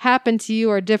happen to you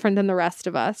are different than the rest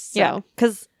of us. So. Yeah,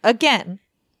 because again,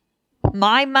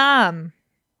 my mom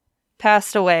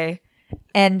passed away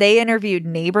and they interviewed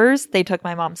neighbors. They took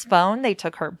my mom's phone. They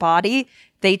took her body.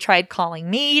 They tried calling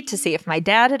me to see if my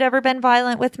dad had ever been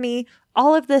violent with me.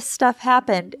 All of this stuff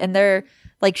happened, and they're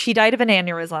like, she died of an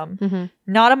aneurysm,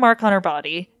 not a mark on her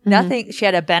body, nothing. She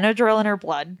had a Benadryl in her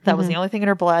blood. That was the only thing in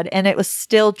her blood. And it was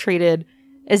still treated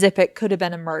as if it could have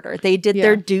been a murder. They did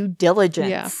their due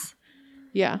diligence.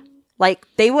 Yeah. Like,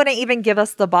 they wouldn't even give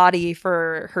us the body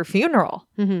for her funeral.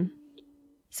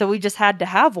 So we just had to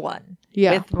have one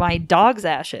with my dog's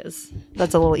ashes.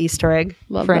 That's a little Easter egg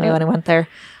for anyone who went there.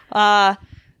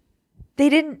 They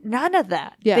didn't, none of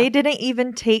that. Yeah. They didn't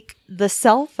even take the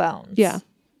cell phones. Yeah.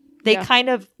 They kind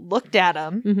of looked at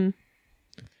them. Mm-hmm.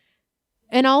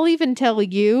 And I'll even tell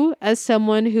you, as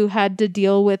someone who had to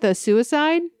deal with a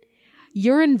suicide,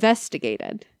 you're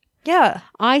investigated. Yeah.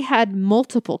 I had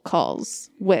multiple calls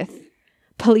with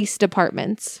police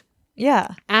departments.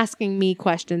 Yeah. Asking me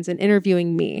questions and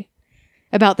interviewing me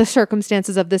about the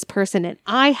circumstances of this person. And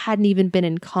I hadn't even been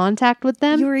in contact with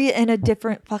them. You were in a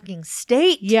different fucking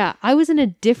state. Yeah. I was in a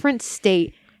different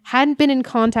state. Hadn't been in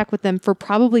contact with them for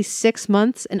probably 6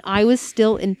 months. And I was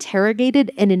still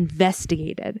interrogated and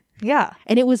investigated. Yeah.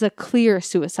 And it was a clear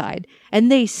suicide.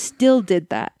 And they still did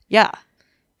that. Yeah.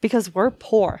 Because we're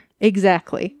poor.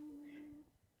 Exactly.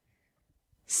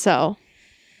 So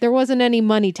there wasn't any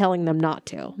money telling them not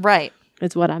to. Right.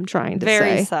 Is what I'm trying to say.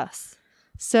 Very sus.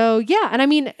 So, yeah. And I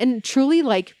mean, and truly,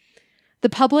 like, the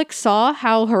public saw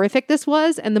how horrific this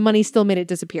was, and the money still made it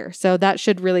disappear. So that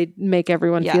should really make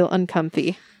everyone feel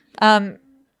uncomfy.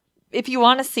 If you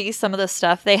want to see some of the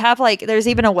stuff, they have, like, there's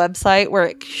even a website where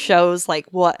it shows, like,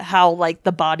 how like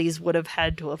the bodies would have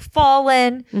had to have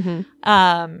fallen,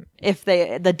 if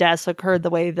the deaths occurred the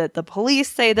way that the police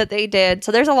say that they did.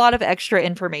 So there's a lot of extra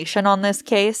information on this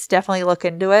case. Definitely look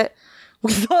into it.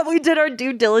 We thought we did our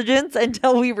due diligence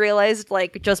until we realized,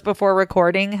 like, just before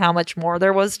recording how much more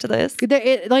there was to this.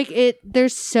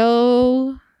 There's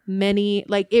so many,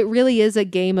 like, it really is a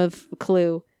game of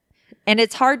Clue. And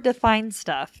it's hard to find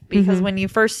stuff because when you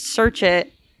first search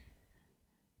it,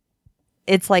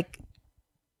 it's like,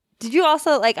 did you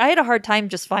also, like, I had a hard time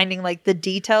just finding, like, the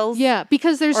details. Yeah,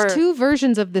 because there's two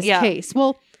versions of this case.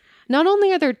 Well, not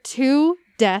only are there two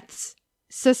deaths,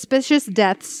 suspicious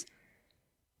deaths,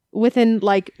 within,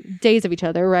 like, days of each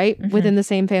other, right? Within the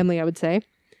same family, I would say.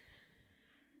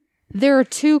 There are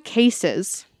two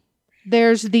cases.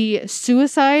 There's the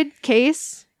suicide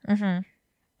case.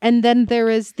 And then there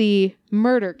is the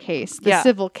murder case, the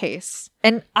civil case.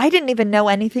 And I didn't even know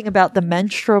anything about the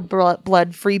menstrual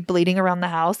blood-free bleeding around the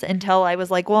house until I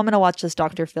was like, well, I'm going to watch this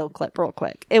Dr. Phil clip real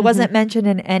quick. It wasn't mentioned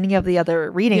in any of the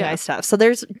other reading eye stuff. So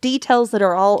there's details that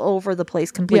are all over the place,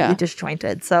 completely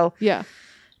disjointed. So,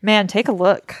 man, take a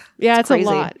look. Yeah, it's a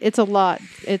lot. It's a lot.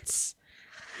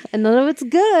 And none of it's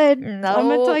good. No. I'm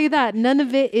going to tell you that. None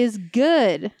of it is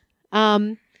good.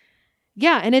 And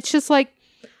it's just like,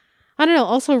 I don't know,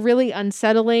 also really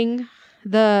unsettling,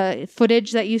 the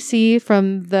footage that you see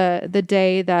from the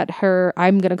day that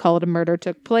I'm going to call it a murder,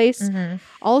 took place.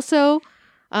 Also,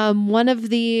 one of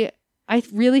the, I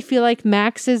really feel like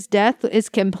Max's death is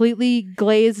completely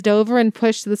glazed over and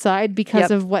pushed to the side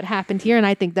because of what happened here. And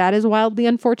I think that is wildly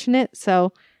unfortunate.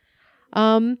 So,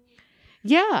 pretty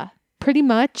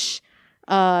much,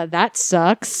 that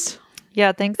sucks.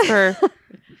 Yeah, thanks for...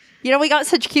 we got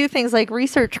such cute things like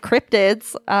research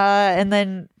cryptids, and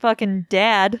then fucking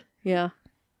dad. Yeah.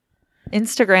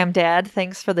 Instagram dad,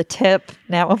 thanks for the tip.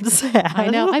 Now I'm sad.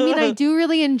 I know. I mean, I do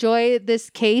really enjoy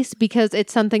this case because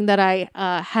it's something that I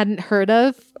hadn't heard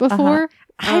of before.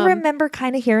 I remember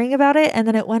kind of hearing about it, and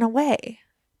then it went away.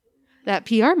 That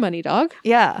PR money, dog.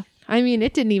 Yeah. I mean,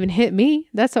 it didn't even hit me.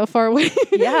 That's how far away.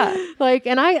 Yeah.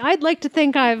 And I'd like to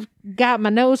think I've got my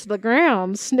nose to the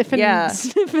ground sniffing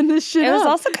this shit It was up.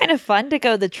 also kind of fun to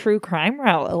go the true crime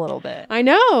route a little bit. I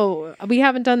know. We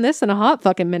haven't done this in a hot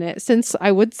fucking minute since,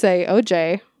 I would say,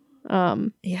 OJ.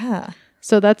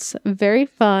 So that's very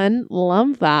fun.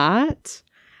 Love that.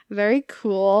 Very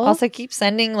cool. Also, keep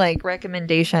sending, like,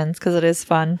 recommendations because it is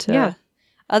fun to... Yeah.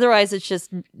 Otherwise, it's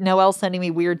just Noelle sending me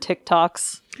weird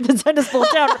TikToks that send us both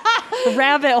down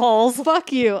rabbit holes.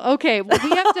 Fuck you. Okay, well,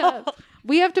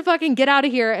 we have to fucking get out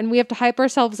of here, and we have to hype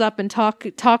ourselves up and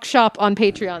talk shop on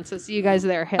Patreon. So see you guys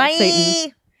there. Hail Bye.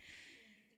 Satan.